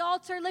 at the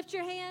altar, lift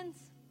your hands.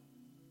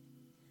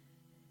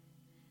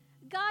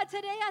 God,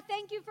 today I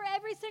thank you for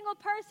every single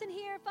person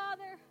here,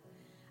 Father.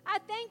 I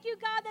thank you,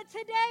 God, that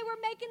today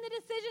we're making the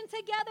decision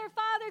together,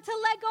 Father, to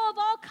let go of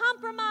all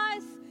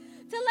compromise,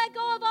 to let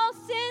go of all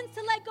sins,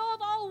 to let go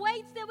of all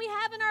weights that we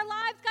have in our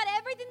lives. God,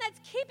 everything that's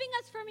keeping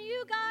us from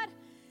you, God,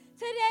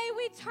 today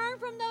we turn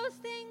from those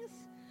things.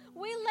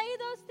 We lay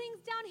those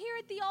things down here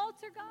at the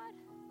altar, God.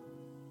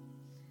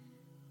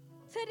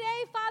 Today,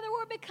 Father,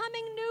 we're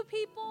becoming new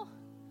people.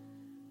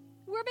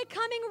 We're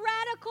becoming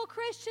radical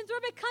Christians.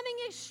 We're becoming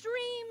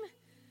extreme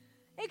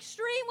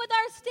with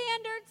our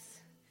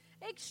standards,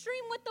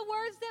 extreme with the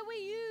words that we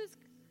use,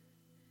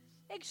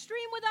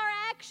 extreme with our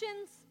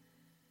actions.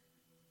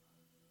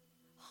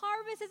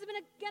 Harvest is going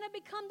to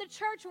become the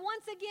church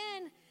once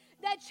again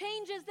that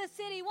changes the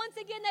city, once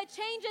again that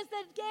changes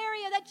the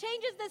area, that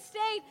changes the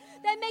state,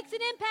 that makes an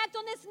impact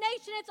on this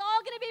nation. It's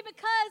all going to be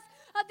because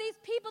of these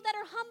people that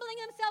are humbling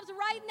themselves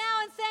right now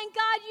and saying,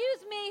 God,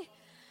 use me.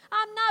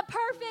 I'm not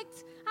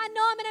perfect. I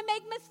know I'm going to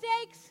make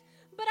mistakes,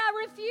 but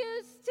I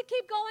refuse to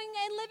keep going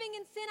and living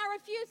in sin. I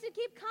refuse to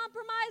keep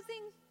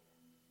compromising.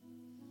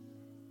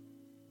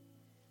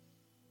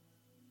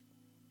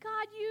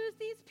 God, use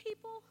these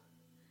people.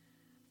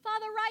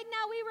 Father, right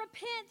now we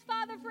repent,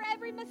 Father, for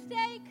every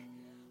mistake.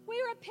 We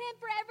repent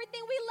for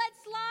everything we let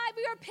slide.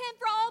 We repent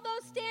for all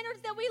those standards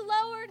that we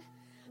lowered,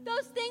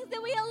 those things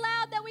that we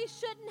allowed that we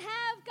shouldn't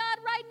have. God,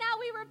 right now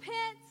we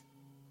repent.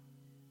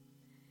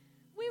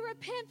 We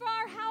repent for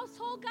our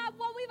household, God,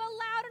 what we've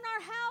allowed in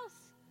our house,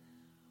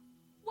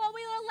 what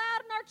we've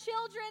allowed in our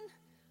children,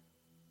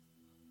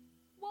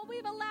 what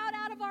we've allowed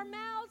out of our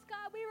mouths.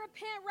 God, we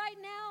repent right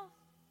now.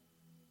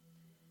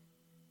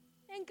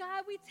 And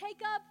God, we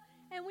take up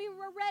and we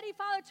were ready,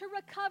 Father, to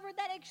recover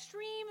that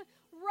extreme,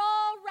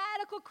 raw,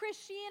 radical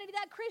Christianity,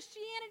 that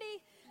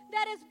Christianity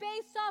that is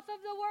based off of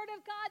the Word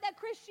of God, that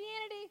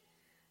Christianity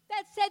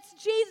that sets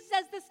Jesus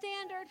as the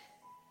standard.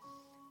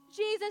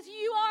 Jesus,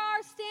 you are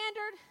our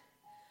standard.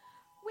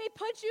 We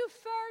put you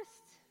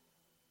first.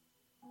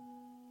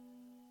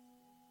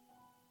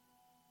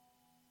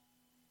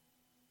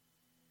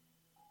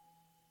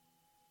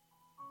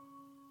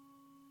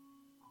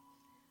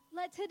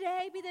 Let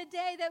today be the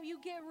day that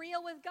you get real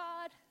with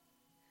God.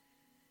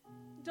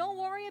 Don't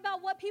worry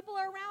about what people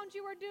around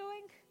you are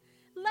doing.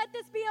 Let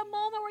this be a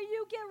moment where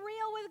you get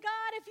real with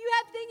God. If you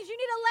have things you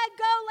need to let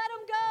go, let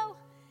them go.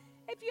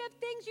 If you have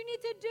things you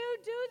need to do,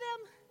 do them.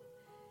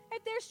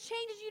 If there's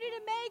changes you need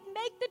to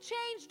make the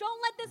change. Don't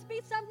let this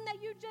be something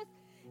that you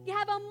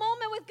have a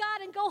moment with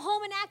God and go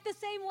home and act the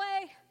same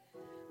way.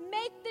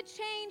 Make the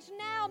change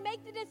now.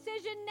 Make the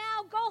decision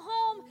now. Go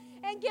home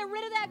and get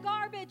rid of that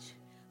garbage.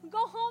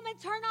 Go home and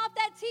turn off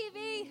that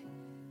TV.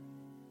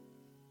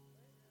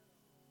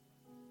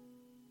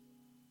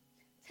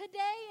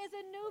 Today is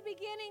a new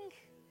beginning.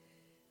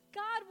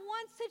 God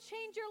wants to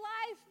change your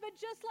life, but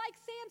just like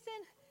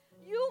Samson,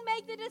 you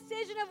make the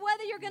decision of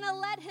whether you're going to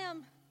let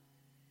him.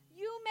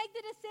 You make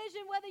the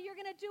decision whether you're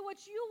going to do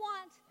what you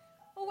want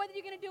or whether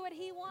you're going to do what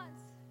he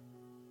wants.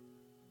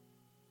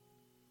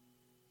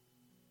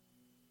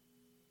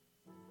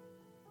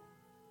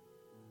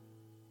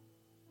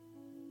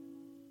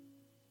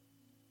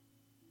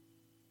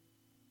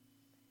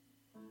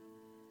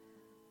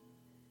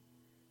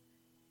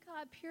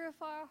 God,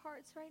 purify our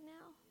hearts right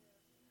now.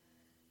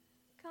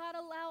 God,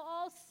 allow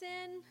all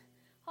sin,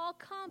 all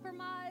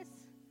compromise,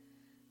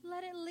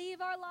 let it leave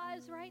our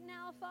lives right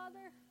now,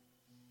 Father.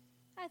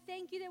 I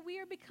thank you that we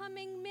are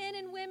becoming men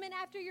and women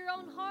after your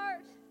own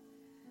heart,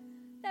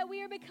 that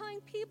we are becoming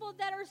people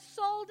that are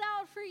sold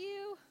out for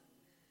you,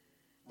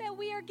 that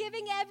we are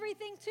giving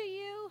everything to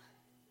you.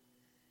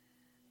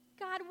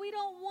 God, we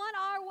don't want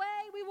our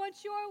way. We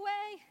want your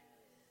way.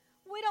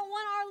 We don't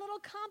want our little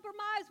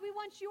compromise. We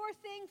want your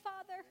thing,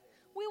 Father.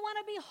 We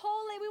want to be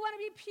holy. We want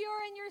to be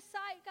pure in your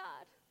sight,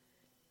 God.